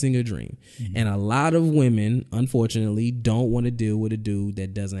we're chasing a dream. And a lot of women, unfortunately, don't want to deal with a dude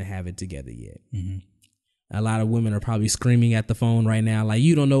that doesn't have it together yet. A lot of women are probably screaming at the phone right now, like,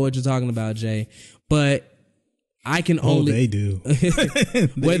 you don't know what you're talking about, Jay. But I can only they do.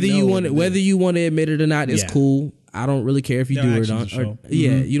 whether you want to admit it or not, it's cool. I don't really care if you do or don't.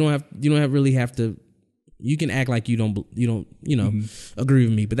 You don't really have to. You can act like you don't agree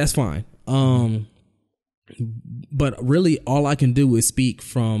with me, but that's fine. But really, all I can do is speak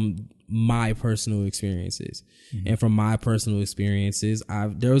from my personal experiences, and from my personal experiences,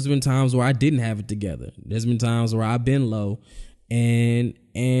 there's been times where I didn't have it together. There's been times where I've been low, and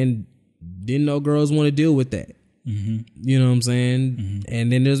didn't know girls want to deal with that. You know what I'm saying? And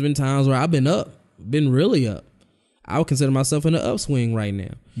then there's been times where I've been really up. I would consider myself in an upswing right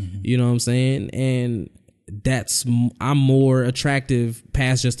now. You know what I'm saying? And I'm more attractive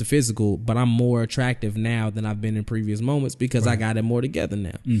past just the physical, but I'm more attractive now than I've been in previous moments because I got it more together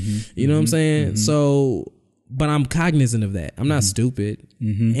now. You know what I'm saying? So, but I'm cognizant of that. I'm not stupid,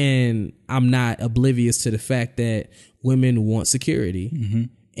 and I'm not oblivious to the fact that women want security.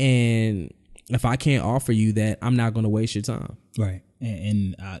 And if I can't offer you that, I'm not going to waste your time. Right.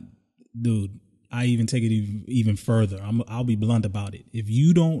 And dude, I even take it even further. I'll be blunt about it. If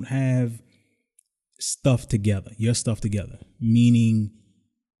you don't have your stuff together, meaning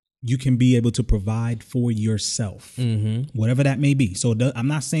you can be able to provide for yourself, whatever that may be. So I'm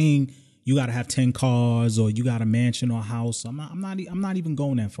not saying you got to have 10 cars or you got a mansion or a house. I'm not even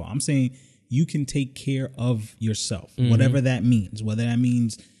going that far. I'm saying you can take care of yourself, whatever that means. Whether that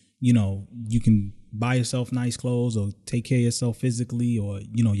means, you can buy yourself nice clothes or take care of yourself physically, or,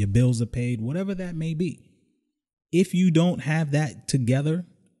 your bills are paid, whatever that may be. If you don't have that together,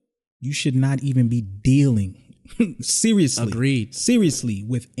 you should not even be dealing seriously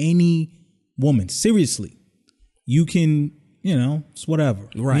with any woman. Seriously. You can, it's whatever.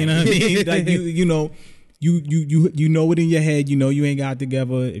 Right. You know what I mean? Like you know it in your head, you ain't got it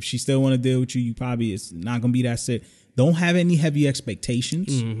together. If she still want to deal with you, it's not gonna be that serious. Don't have any heavy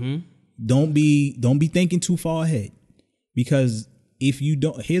expectations. Don't be thinking too far ahead, because if you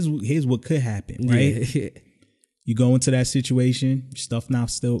don't, here's what could happen, right? Yeah. You go into that situation, stuff now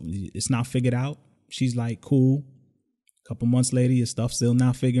it's not figured out. She's like, cool. A couple months later, your stuff still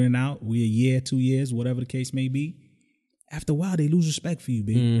not figuring out. We a year, 2 years, whatever the case may be. After a while, they lose respect for you,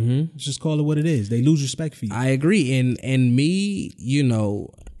 baby. Let's just call it what it is. They lose respect for you. I agree. And me,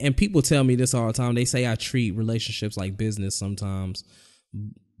 and people tell me this all the time. They say I treat relationships like business sometimes,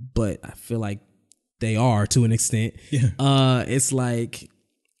 but I feel like they are to an extent. Yeah. It's like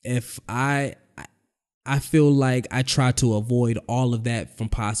if I feel like I try to avoid all of that from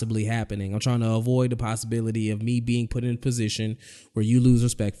possibly happening. I'm trying to avoid the possibility of me being put in a position where you lose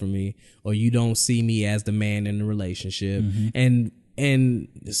respect for me or you don't see me as the man in the relationship. And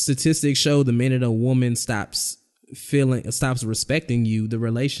statistics show the minute a woman stops respecting you, the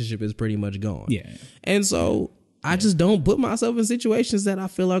relationship is pretty much gone. Yeah. And so I just don't put myself in situations that I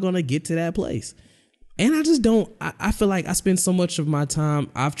feel are going to get to that place. And I just don't, I feel like I spend so much of my time,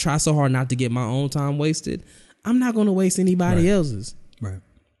 I've tried so hard not to get my own time wasted. I'm not going to waste anybody else's. Right.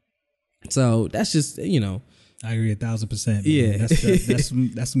 So that's just, I agree 1,000%. Yeah.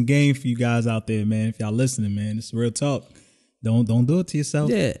 That's some game for you guys out there, man. If y'all listening, man, it's real talk. Don't do it to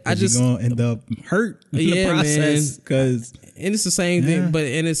yourself. Yeah. You're going to end up hurt in the process. And it's the same thing, but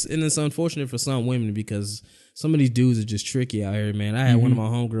it's unfortunate for some women because some of these dudes are just tricky out here, man. I had one of my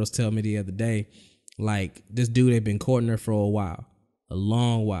homegirls tell me the other day, like, this dude had been courting her for a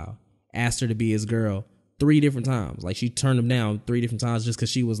long while, asked her to be his girl 3 different times. Like, she turned him down 3 different times just because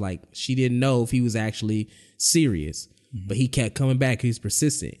she was like, she didn't know if he was actually serious, but he kept coming back. He was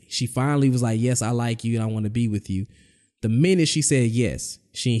persistent. She finally was like, yes, I like you and I want to be with you. The minute she said yes,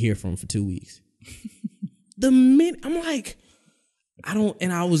 she didn't hear from him for 2 weeks. The minute, I'm like, I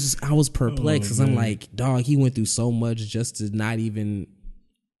was perplexed because I'm like, dog, he went through so much just to not even.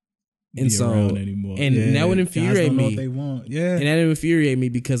 And so, and that would infuriate me. They want. Yeah. And that would infuriate me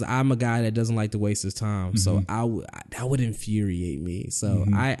because I'm a guy that doesn't like to waste his time. So that would infuriate me. So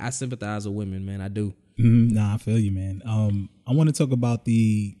I sympathize with women, man. I do. Nah, I feel you, man. I want to talk about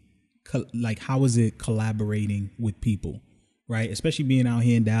how is it collaborating with people, right? Especially being out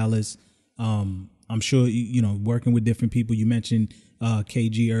here in Dallas. I'm sure, working with different people. You mentioned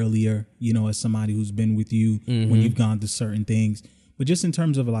KG earlier, as somebody who's been with you when you've gone to certain things. But just in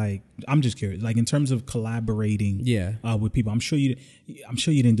terms of like, I'm just curious, like in terms of collaborating, with people, I'm sure you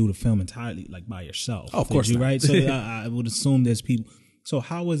didn't do the film entirely like by yourself. Oh, of course, right? So I would assume there's people. So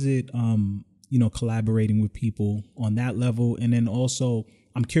how was it, collaborating with people on that level? And then also,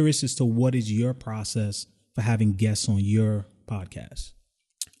 I'm curious as to what is your process for having guests on your podcast?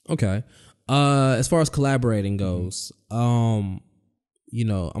 Okay. As far as collaborating goes, I'm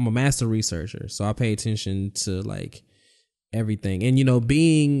a master researcher, so I pay attention to like everything. And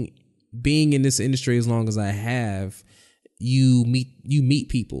being in this industry as long as I have, you meet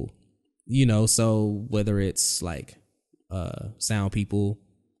people, so whether it's like sound people,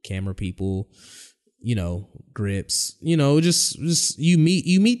 camera people, grips, just you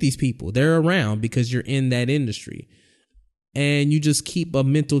meet these people. They're around because you're in that industry. And you just keep a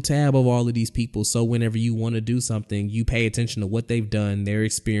mental tab of all of these people. So whenever you want to do something, you pay attention to what they've done, their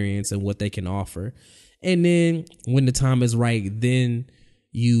experience, and what they can offer. And then when the time is right, then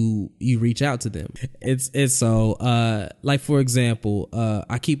you reach out to them. It's so like, for example,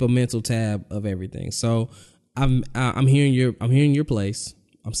 I keep a mental tab of everything. So I'm hearing your place.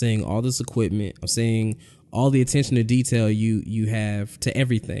 I'm seeing all this equipment. I'm seeing all the attention to detail you have to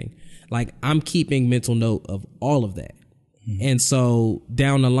everything. Like, I'm keeping mental note of all of that. Mm-hmm. And so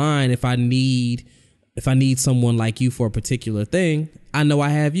down the line, if I need someone like you for a particular thing, I know I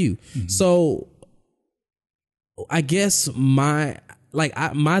have you. Mm-hmm. So I guess my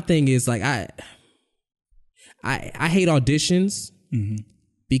thing is like, I hate auditions. Mm-hmm.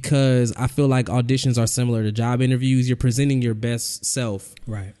 Because I feel like auditions are similar to job interviews. You're presenting your best self,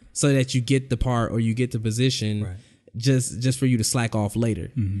 right, so that you get the part or you get the position, right, just for you to slack off later.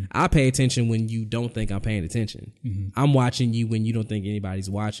 Mm-hmm. I pay attention when you don't think I'm paying attention. Mm-hmm. I'm watching you when you don't think anybody's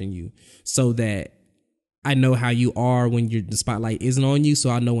watching you, so that I know how you are when the spotlight isn't on you.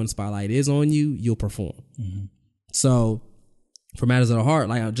 So I know when the spotlight is on you, you'll perform. Mm-hmm. So for Matters of the Heart,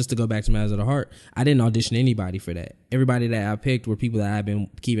 like, just to go back to Matters of the Heart, I didn't audition anybody for that. Everybody that I picked were people that I've been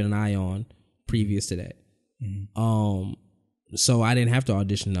keeping an eye on previous to that. Mm-hmm. So I didn't have to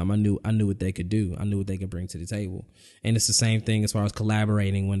audition them. I knew what they could do. I knew what they could bring to the table. And it's the same thing as far as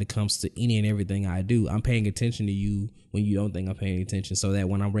collaborating when it comes to any and everything I do. I'm paying attention to you when you don't think I'm paying attention, so that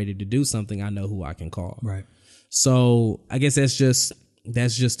when I'm ready to do something, I know who I can call. Right. So I guess that's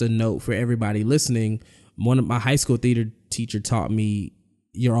just a note for everybody listening. One of my high school theater teacher taught me,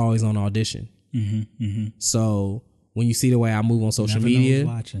 you're always on audition. Mm-hmm, mm-hmm. So when you see the way I move on social media,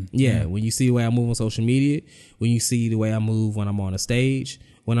 when you see the way I move on social media, when you see the way I move when I'm on a stage,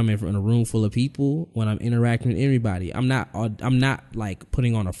 when I'm in a room full of people, when I'm interacting with everybody, I'm not like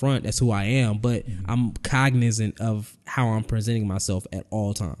putting on a front. That's who I am, but mm-hmm. I'm cognizant of how I'm presenting myself at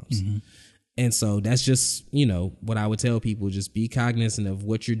all times. Mm-hmm. And so that's just, what I would tell people, just be cognizant of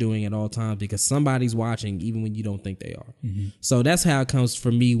what you're doing at all times, because somebody's watching even when you don't think they are. Mm-hmm. So that's how it comes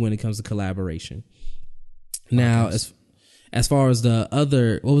for me when it comes to collaboration. Now, as far as the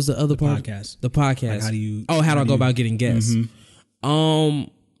other, what was the other part? The podcast. Like how do I go about getting guests? Mm-hmm.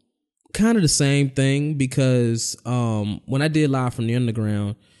 Kind of the same thing, because when I did Live from the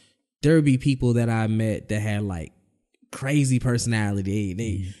Underground, there would be people that I met that had like crazy personality.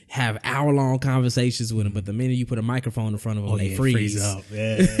 They have hour-long conversations with them, but the minute you put a microphone in front of them, they freeze up.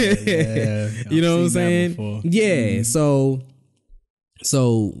 Yeah. You know what I'm saying? Yeah. Mm-hmm.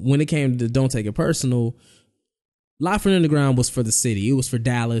 So when it came to Don't Take It Personal, Live from the Underground was for the city. It was for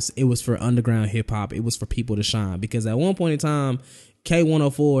Dallas. It was for underground hip hop. It was for people to shine, because at one point in time,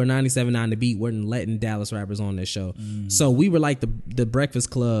 K104 or 97.9 The Beat weren't letting Dallas rappers on their show. So we were like the Breakfast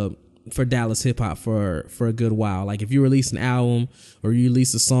Club for Dallas hip hop for a good while. Like, if you release an album or you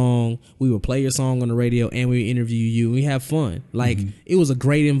release a song, we would play your song on the radio and we would interview you. And we have fun. Like, it was a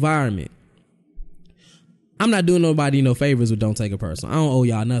great environment. I'm not doing nobody no favors with Don't Take It Personal. I don't owe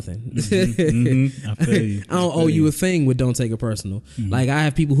y'all nothing. I feel you. I don't owe you a thing with Don't Take It Personal. Mm-hmm. Like, I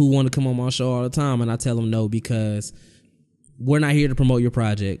have people who want to come on my show all the time, and I tell them no, because we're not here to promote your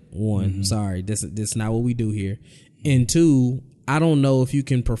project. One, sorry, this is not what we do here. And two, I don't know if you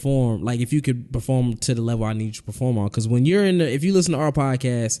can perform, like if you could perform to the level I need you to perform on. Because when you're if you listen to our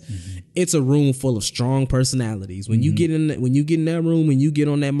podcast, it's a room full of strong personalities. When you get in that room, when you get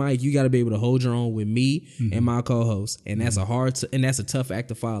on that mic, you got to be able to hold your own with me and my co-host, and that's that's a tough act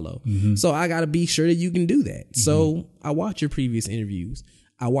to follow. So I got to be sure that you can do that. So I watch your previous interviews.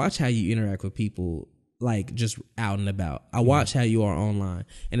 I watch how you interact with people, like just out and about. I watch how you are online,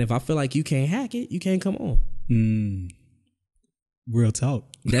 and if I feel like you can't hack it, you can't come on. Real talk.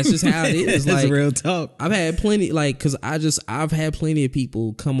 That's just how it is. That's like, real talk. I've had plenty, I've had plenty of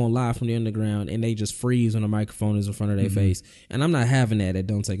people come on Live from the Underground and they just freeze when the microphone is in front of their face, and I'm not having that.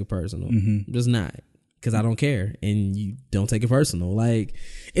 Don't Take It Personal. I'm just not. because I don't care, and you don't take it personal. Like,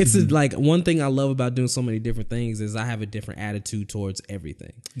 it's like one thing I love about doing so many different things is I have a different attitude towards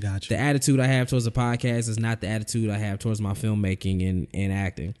everything. Gotcha. The attitude I have towards the podcast is not the attitude I have towards my filmmaking and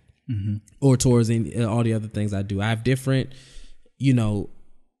acting, or towards all the other things I do. I have different,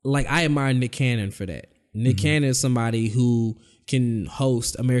 like I admire Nick Cannon for that. Nick Cannon is somebody who can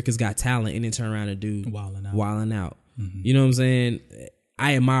host America's Got Talent and then turn around and do Wildin' Out. You know what I'm saying?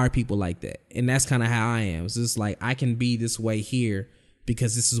 I admire people like that. And that's kind of how I am. It's just like I can be this way here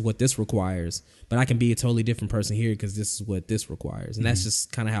because this is what this requires, but I can be a totally different person here because this is what this requires. And that's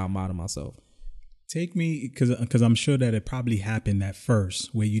just kind of how I model myself. Take me, because I'm sure that it probably happened at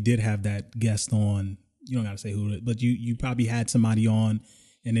first where you did have that guest on. You don't got to say who, but you probably had somebody on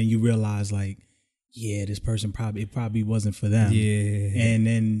and then you realize like, yeah, this person probably wasn't for them. Yeah. And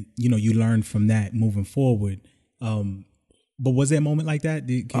then, you learn from that moving forward. But was there a moment like that?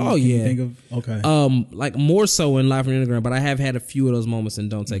 Can you think of? Okay. Like more so in Live from the Underground, but I have had a few of those moments and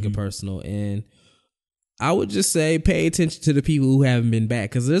don't take it personal. And I would just say pay attention to the people who haven't been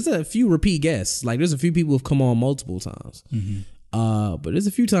back, because there's a few repeat guests. Like there's a few people who've come on multiple times. But there's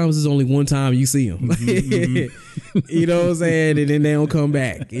a few times there's only one time you see them. You know what I'm saying? And then they don't come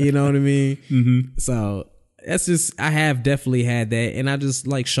back. You know what I mean? So that's just, I have definitely had that, and I just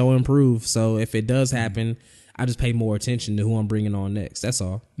like show and prove. So if it does happen, I just pay more attention to who I'm bringing on next. That's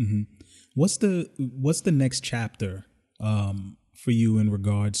all. What's the next chapter for you in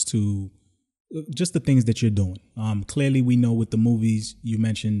regards to just the things that you're doing? Clearly, we know with the movies. You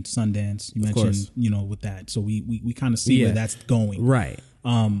mentioned Sundance. You mentioned with that. So we kind of see where that's going. Right.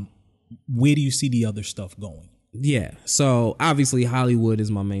 Where do you see the other stuff going? Yeah. So obviously, Hollywood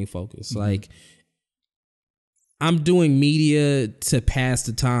is my main focus. Like I'm doing media to pass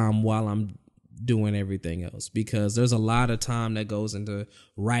the time while I'm doing everything else, because there's a lot of time that goes into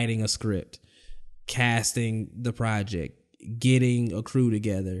writing a script, casting the project, getting a crew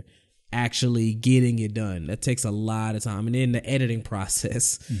together, actually getting it done. That takes a lot of time. And then the editing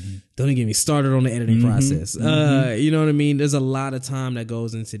process. Don't even get me started on the editing process. You know what I mean? There's a lot of time that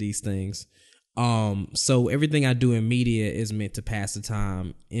goes into these things. So everything I do in media is meant to pass the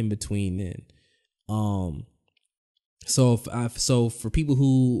time in between then. So for people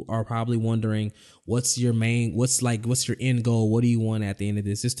who are probably wondering what's your end goal? What do you want at the end of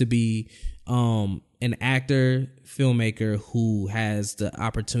this? Is to be an actor, filmmaker who has the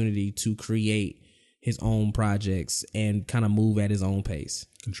opportunity to create his own projects and kind of move at his own pace.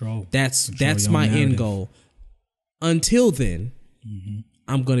 That's my end goal. Until then,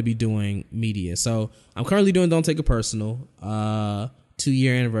 I'm going to be doing media. So I'm currently doing Don't Take It Personal.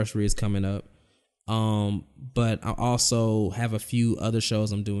 2-year anniversary is coming up. But I also have a few other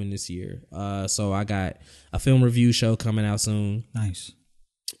shows I'm doing this year. So I got a film review show coming out soon. Nice.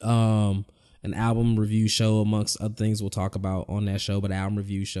 An album review show, amongst other things we'll talk about on that show, but album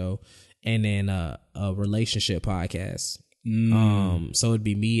review show, and then a relationship podcast. So it'd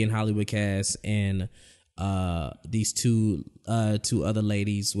be me and Hollywood Cast and these two other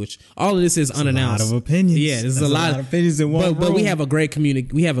ladies, which all of this is unannounced. A lot of opinions. Yeah, this is a lot of opinions in one room. But we have a great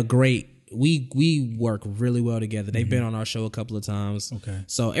community. We work really well together. They've been on our show a couple of times. Okay.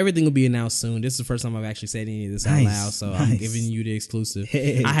 So everything will be announced soon. This is the first time I've actually said any of this out loud. So I'm giving you the exclusive.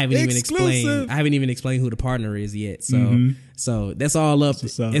 I haven't even explained who the partner is yet. So so that's all up.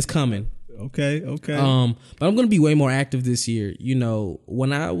 It's coming. Okay. But I'm gonna be way more active this year.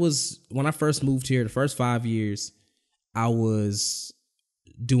 When I first moved here, the first 5 years, I was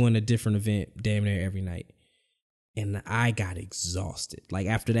doing a different event damn near every night. And I got exhausted. Like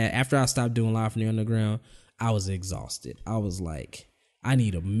after that, after I stopped doing Live from the Underground, I was exhausted. I was like, I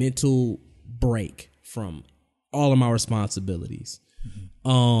need a mental break from all of my responsibilities.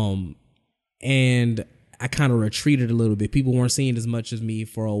 And I kind of retreated a little bit. People weren't seeing as much as me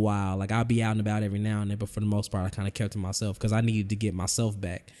for a while. Like I'll be out and about every now and then, but for the most part, I kind of kept to myself because I needed to get myself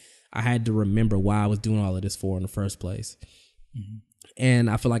back. I had to remember why I was doing all of this for in the first place. And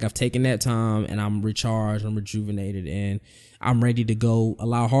I feel like I've taken that time and I'm recharged, I'm rejuvenated, and I'm ready to go a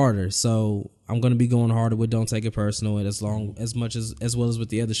lot harder. So I'm going to be going harder with Don't Take It Personal, and as well as with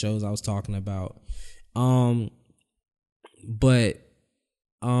the other shows I was talking about. But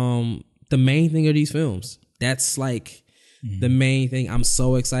the main thing are these films. That's like the main thing. I'm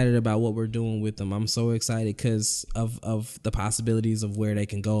so excited about what we're doing with them. I'm so excited because of the possibilities of where they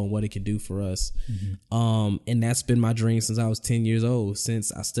can go and what it can do for us. And that's been my dream since I was 10 years old,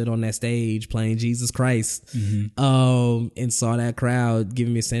 since I stood on that stage playing Jesus Christ, and saw that crowd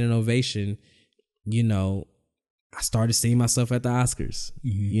giving me a standing ovation. I started seeing myself at the Oscars,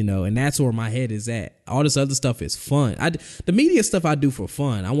 you know, and that's where my head is at. All this other stuff is fun. The media stuff I do for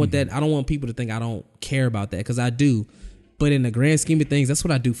fun. I want that. I don't want people to think I don't care about that, because I do. But in the grand scheme of things, that's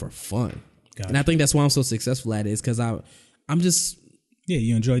what I do for fun. Gotcha. And I think that's why I'm so successful at it, is because I'm just. Yeah,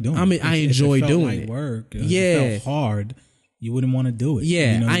 you enjoy doing it. I mean, I enjoy if it felt doing like it. Work. If it felt hard, you wouldn't want to do it.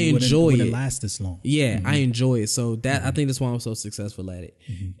 Yeah, you know, I enjoy it. It wouldn't last this long. Yeah, I enjoy it. So that I think that's why I'm so successful at it.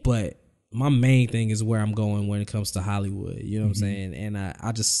 But my main thing is where I'm going when it comes to Hollywood. You know what I'm saying? And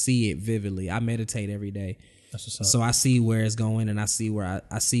I just see it vividly. I meditate every day. That's what's up. So I see where it's going, and I see where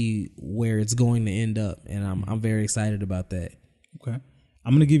I see where it's going to end up, and I'm very excited about that. Okay,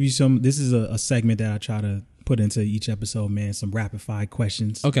 I'm gonna give you some. This is a segment that I try to put into each episode, man. Some rapid fire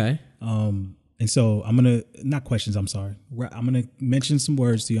questions. Okay. And so I'm gonna not questions. I'm sorry. I'm gonna mention some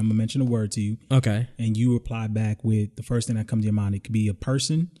words to you. I'm gonna mention a word to you. Okay. And you reply back with the first thing that comes to your mind. It could be a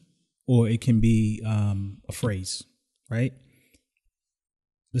person, or it can be a phrase. Right.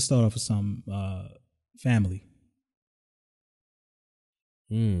 Let's start off with some family.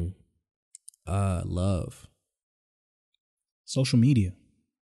 Love. Social media.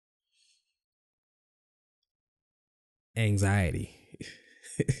 Anxiety.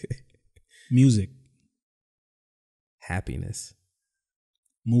 Music. Happiness.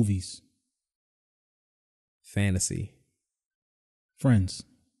 Movies. Fantasy. Friends.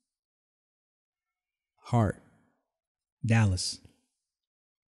 Heart. Dallas.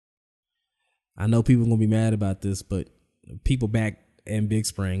 I know people are going to be mad about this, but people back in Big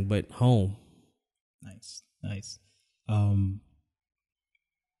Spring, but home. Nice.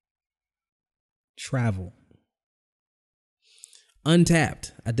 Travel.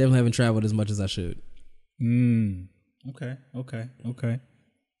 Untapped. I definitely haven't traveled as much as I should. Okay.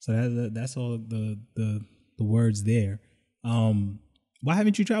 So that's all the words there. Why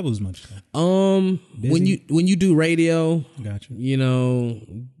haven't you traveled as much? Busy? when you do radio, gotcha. You know,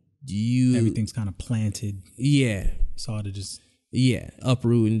 everything's kind of planted. Yeah, it's hard to just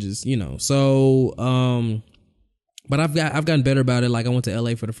uproot and just, you know. So but I've gotten better about it. Like, I went to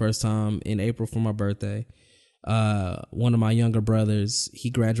LA for the first time in April for my birthday. One of my younger brothers,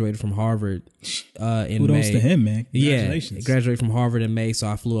 he graduated from Harvard in Kudos May. to him, man. Congratulations. Yeah, he graduated from Harvard in May, so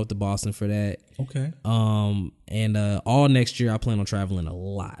I flew up to Boston for that. Okay. And all next year I plan on traveling a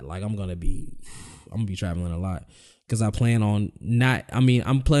lot. Like, I'm gonna be traveling a lot, because I'm planning on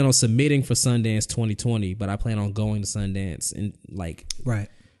submitting for Sundance 2020, but I plan on going to Sundance in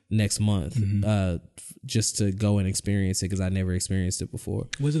next month, just to go and experience it, because I never experienced it before.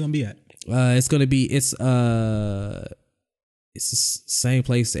 Where's it gonna be at? It's the same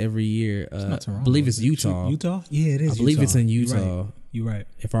place every year. It's not Toronto. I believe it's Utah. Utah? Yeah, it is. I believe it's in Utah. You're right.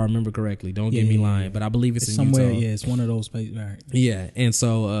 If I remember correctly. Don't get me lying, but I believe it's in somewhere. Utah. Yeah, it's one of those places. Right. Yeah, and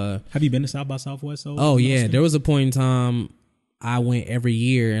so have you been to South by Southwest? Oh yeah, there was a point in time I went every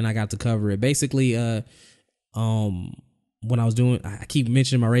year and I got to cover it. Basically, when I was doing, I keep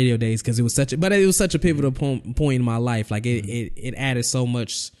mentioning my radio days because it was such a pivotal point in my life. Like it added so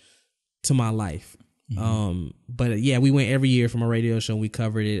much to my life. But yeah, we went every year for my radio show. And we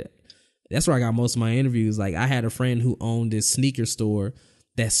covered it. That's where I got most of my interviews. Like, I had a friend who owned this sneaker store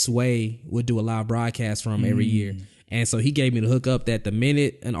that Sway would do a live broadcast from every year. And so he gave me the hookup that the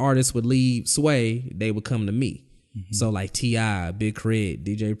minute an artist would leave Sway, they would come to me. So like T.I., Big Crit,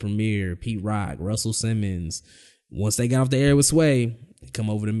 DJ Premier, Pete Rock, Russell Simmons. Once they got off the air with Sway, they come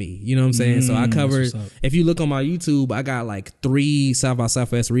over to me. You know what I'm saying? So I covered, if you look on my YouTube, I got like 3 South by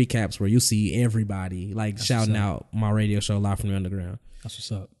Southwest recaps where you see everybody like shouting out my radio show Live from the Underground. That's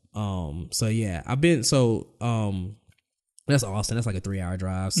what's up. So yeah, that's Austin. That's like a 3-hour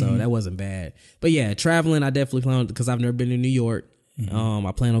drive. So that wasn't bad. But yeah, traveling, I definitely plan on, because I've never been to New York.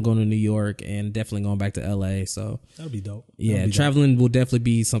 I plan on going to New York and definitely going back to LA. So that'll be dope. Traveling will definitely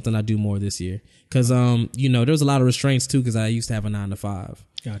be something I do more this year. Cause, there's a lot of restraints too, cause I used to have a 9-to-5.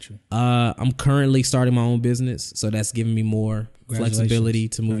 Gotcha. I'm currently starting my own business. So that's giving me more flexibility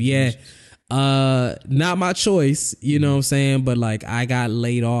to move. Yeah. Not my choice, you know what I'm saying? But like, I got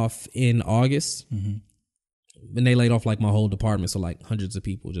laid off in August. And they laid off like my whole department. So like hundreds of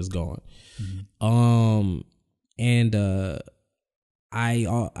people just gone.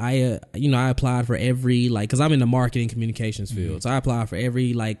 I applied for every, like, cause I'm in the marketing communications field. So I applied for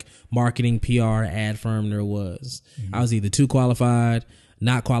every like marketing PR ad firm there was. I was either too qualified,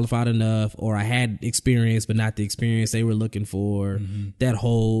 not qualified enough, or I had experience, but not the experience they were looking for, that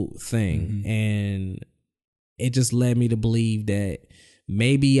whole thing. And it just led me to believe that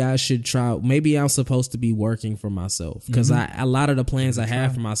maybe I should try, maybe I'm supposed to be working for myself. Cause a lot of the plans I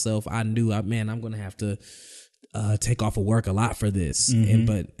had for myself, I knew, I'm going to have to take off of work a lot for this.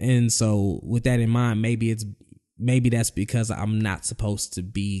 And so with that in mind, maybe maybe that's because I'm not supposed to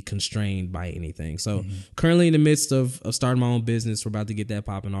be constrained by anything. So currently in the midst of starting my own business. We're about to get that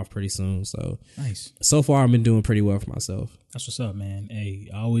popping off pretty soon. So nice. So far I've been doing pretty well for myself. That's what's up, man. Hey,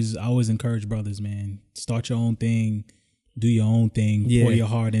 I always encourage brothers, man. Start your own thing, do your own thing, pour your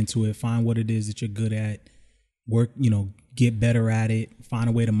heart into it, find what it is that you're good at, work, get better at it, find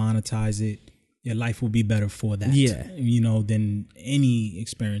a way to monetize it. Your life will be better for that. Yeah. Than any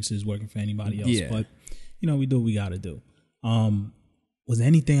experiences working for anybody else. Yeah. But we do what we gotta do. Was there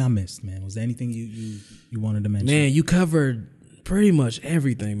anything I missed, man? Was there anything you wanted to mention? Man, you covered pretty much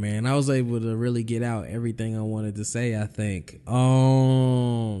everything, man. I was able to really get out everything I wanted to say, I think.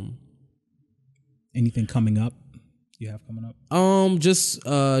 Anything coming up you have coming up? Just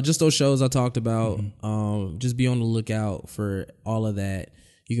those shows I talked about. Just be on the lookout for all of that.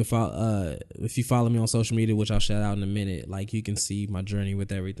 You can follow if you follow me on social media, which I'll shout out in a minute, like you can see my journey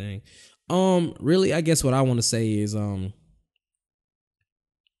with everything. Really, I guess what I want to say is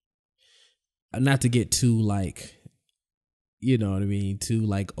not to get too like, too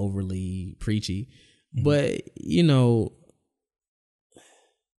like overly preachy, but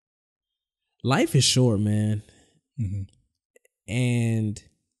life is short, man. And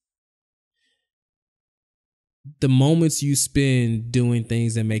the moments you spend doing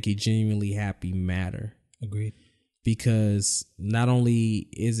things that make you genuinely happy matter. Agreed. Because not only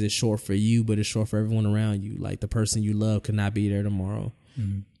is it short for you, but it's short for everyone around you. Like the person you love could not be there tomorrow.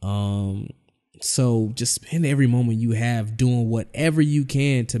 So just spend every moment you have doing whatever you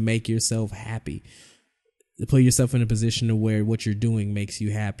can to make yourself happy. To put yourself in a position to where what you're doing makes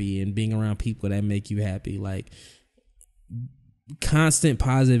you happy and being around people that make you happy. Like constant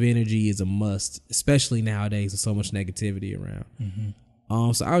positive energy is a must, especially nowadays with so much negativity around.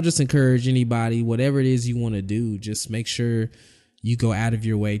 So I'll just encourage anybody, whatever it is you want to do, just make sure you go out of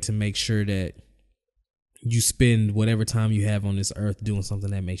your way to make sure that you spend whatever time you have on this earth doing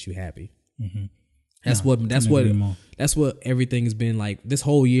something that makes you happy. That's what everything has been like. This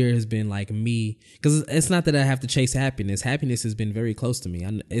whole year has been like me, because it's not that I have to chase happiness. Happiness has been very close to me.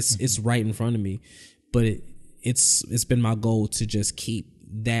 It's right in front of me, but it's been my goal to just keep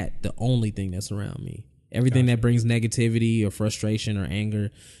that the only thing that's around me. Everything that brings negativity or frustration or anger,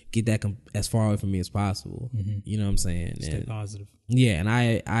 get that as far away from me as possible. You know what I'm saying? Stay positive. Yeah, and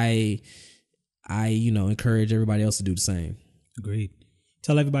I encourage everybody else to do the same. Agreed.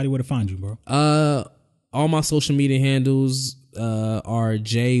 Tell everybody where to find you, bro. All my social media handles are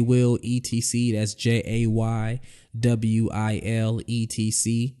Jay Wil ETC. That's JAYWIL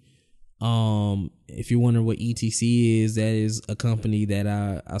ETC. If you're wondering what ETC is, that is a company that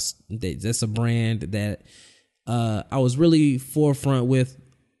that's a brand that I was really forefront with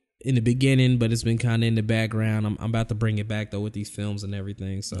in the beginning, but it's been kind of in the background. I'm about to bring it back though with these films and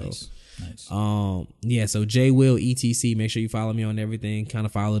everything. So nice. So Jay Wil ETC. Make sure you follow me on everything. Kind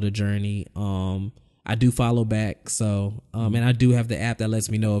of follow the journey. I do follow back. So and I do have the app that lets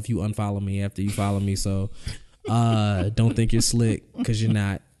me know if you unfollow me after you follow me. So don't think you're slick, because you're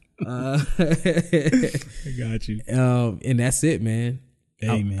not. I got you. And that's it, man.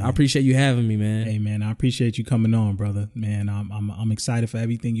 Hey, man. I appreciate you having me, man. Hey, man, I appreciate you coming on, brother. Man, I'm excited for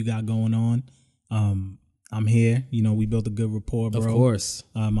everything you got going on. I'm here. We built a good rapport, bro. Of course.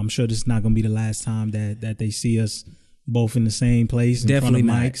 I'm sure this is not going to be the last time that they see us both in the same place in Definitely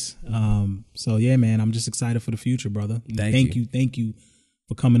front of mics. So yeah, man, I'm just excited for the future, brother. Thank you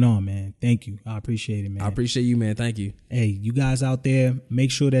for coming on, man. Thank you. I appreciate it, man. I appreciate you, man. Thank you. Hey, you guys out there, make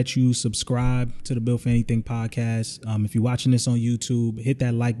sure that you subscribe to the Built for Anything podcast. If you're watching this on YouTube, hit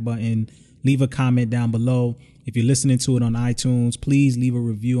that like button, leave a comment down below. If you're listening to it on iTunes, please leave a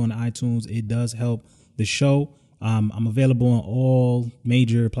review on iTunes. It does help the show. I'm available on all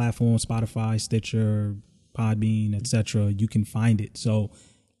major platforms, Spotify, Stitcher, Podbean, etc. You can find it. So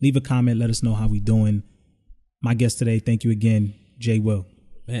leave a comment. Let us know how we doing. My guest today, thank you again, Jay Wil.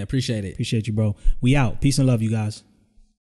 Man, appreciate it. Appreciate you, bro. We out. Peace and love, you guys.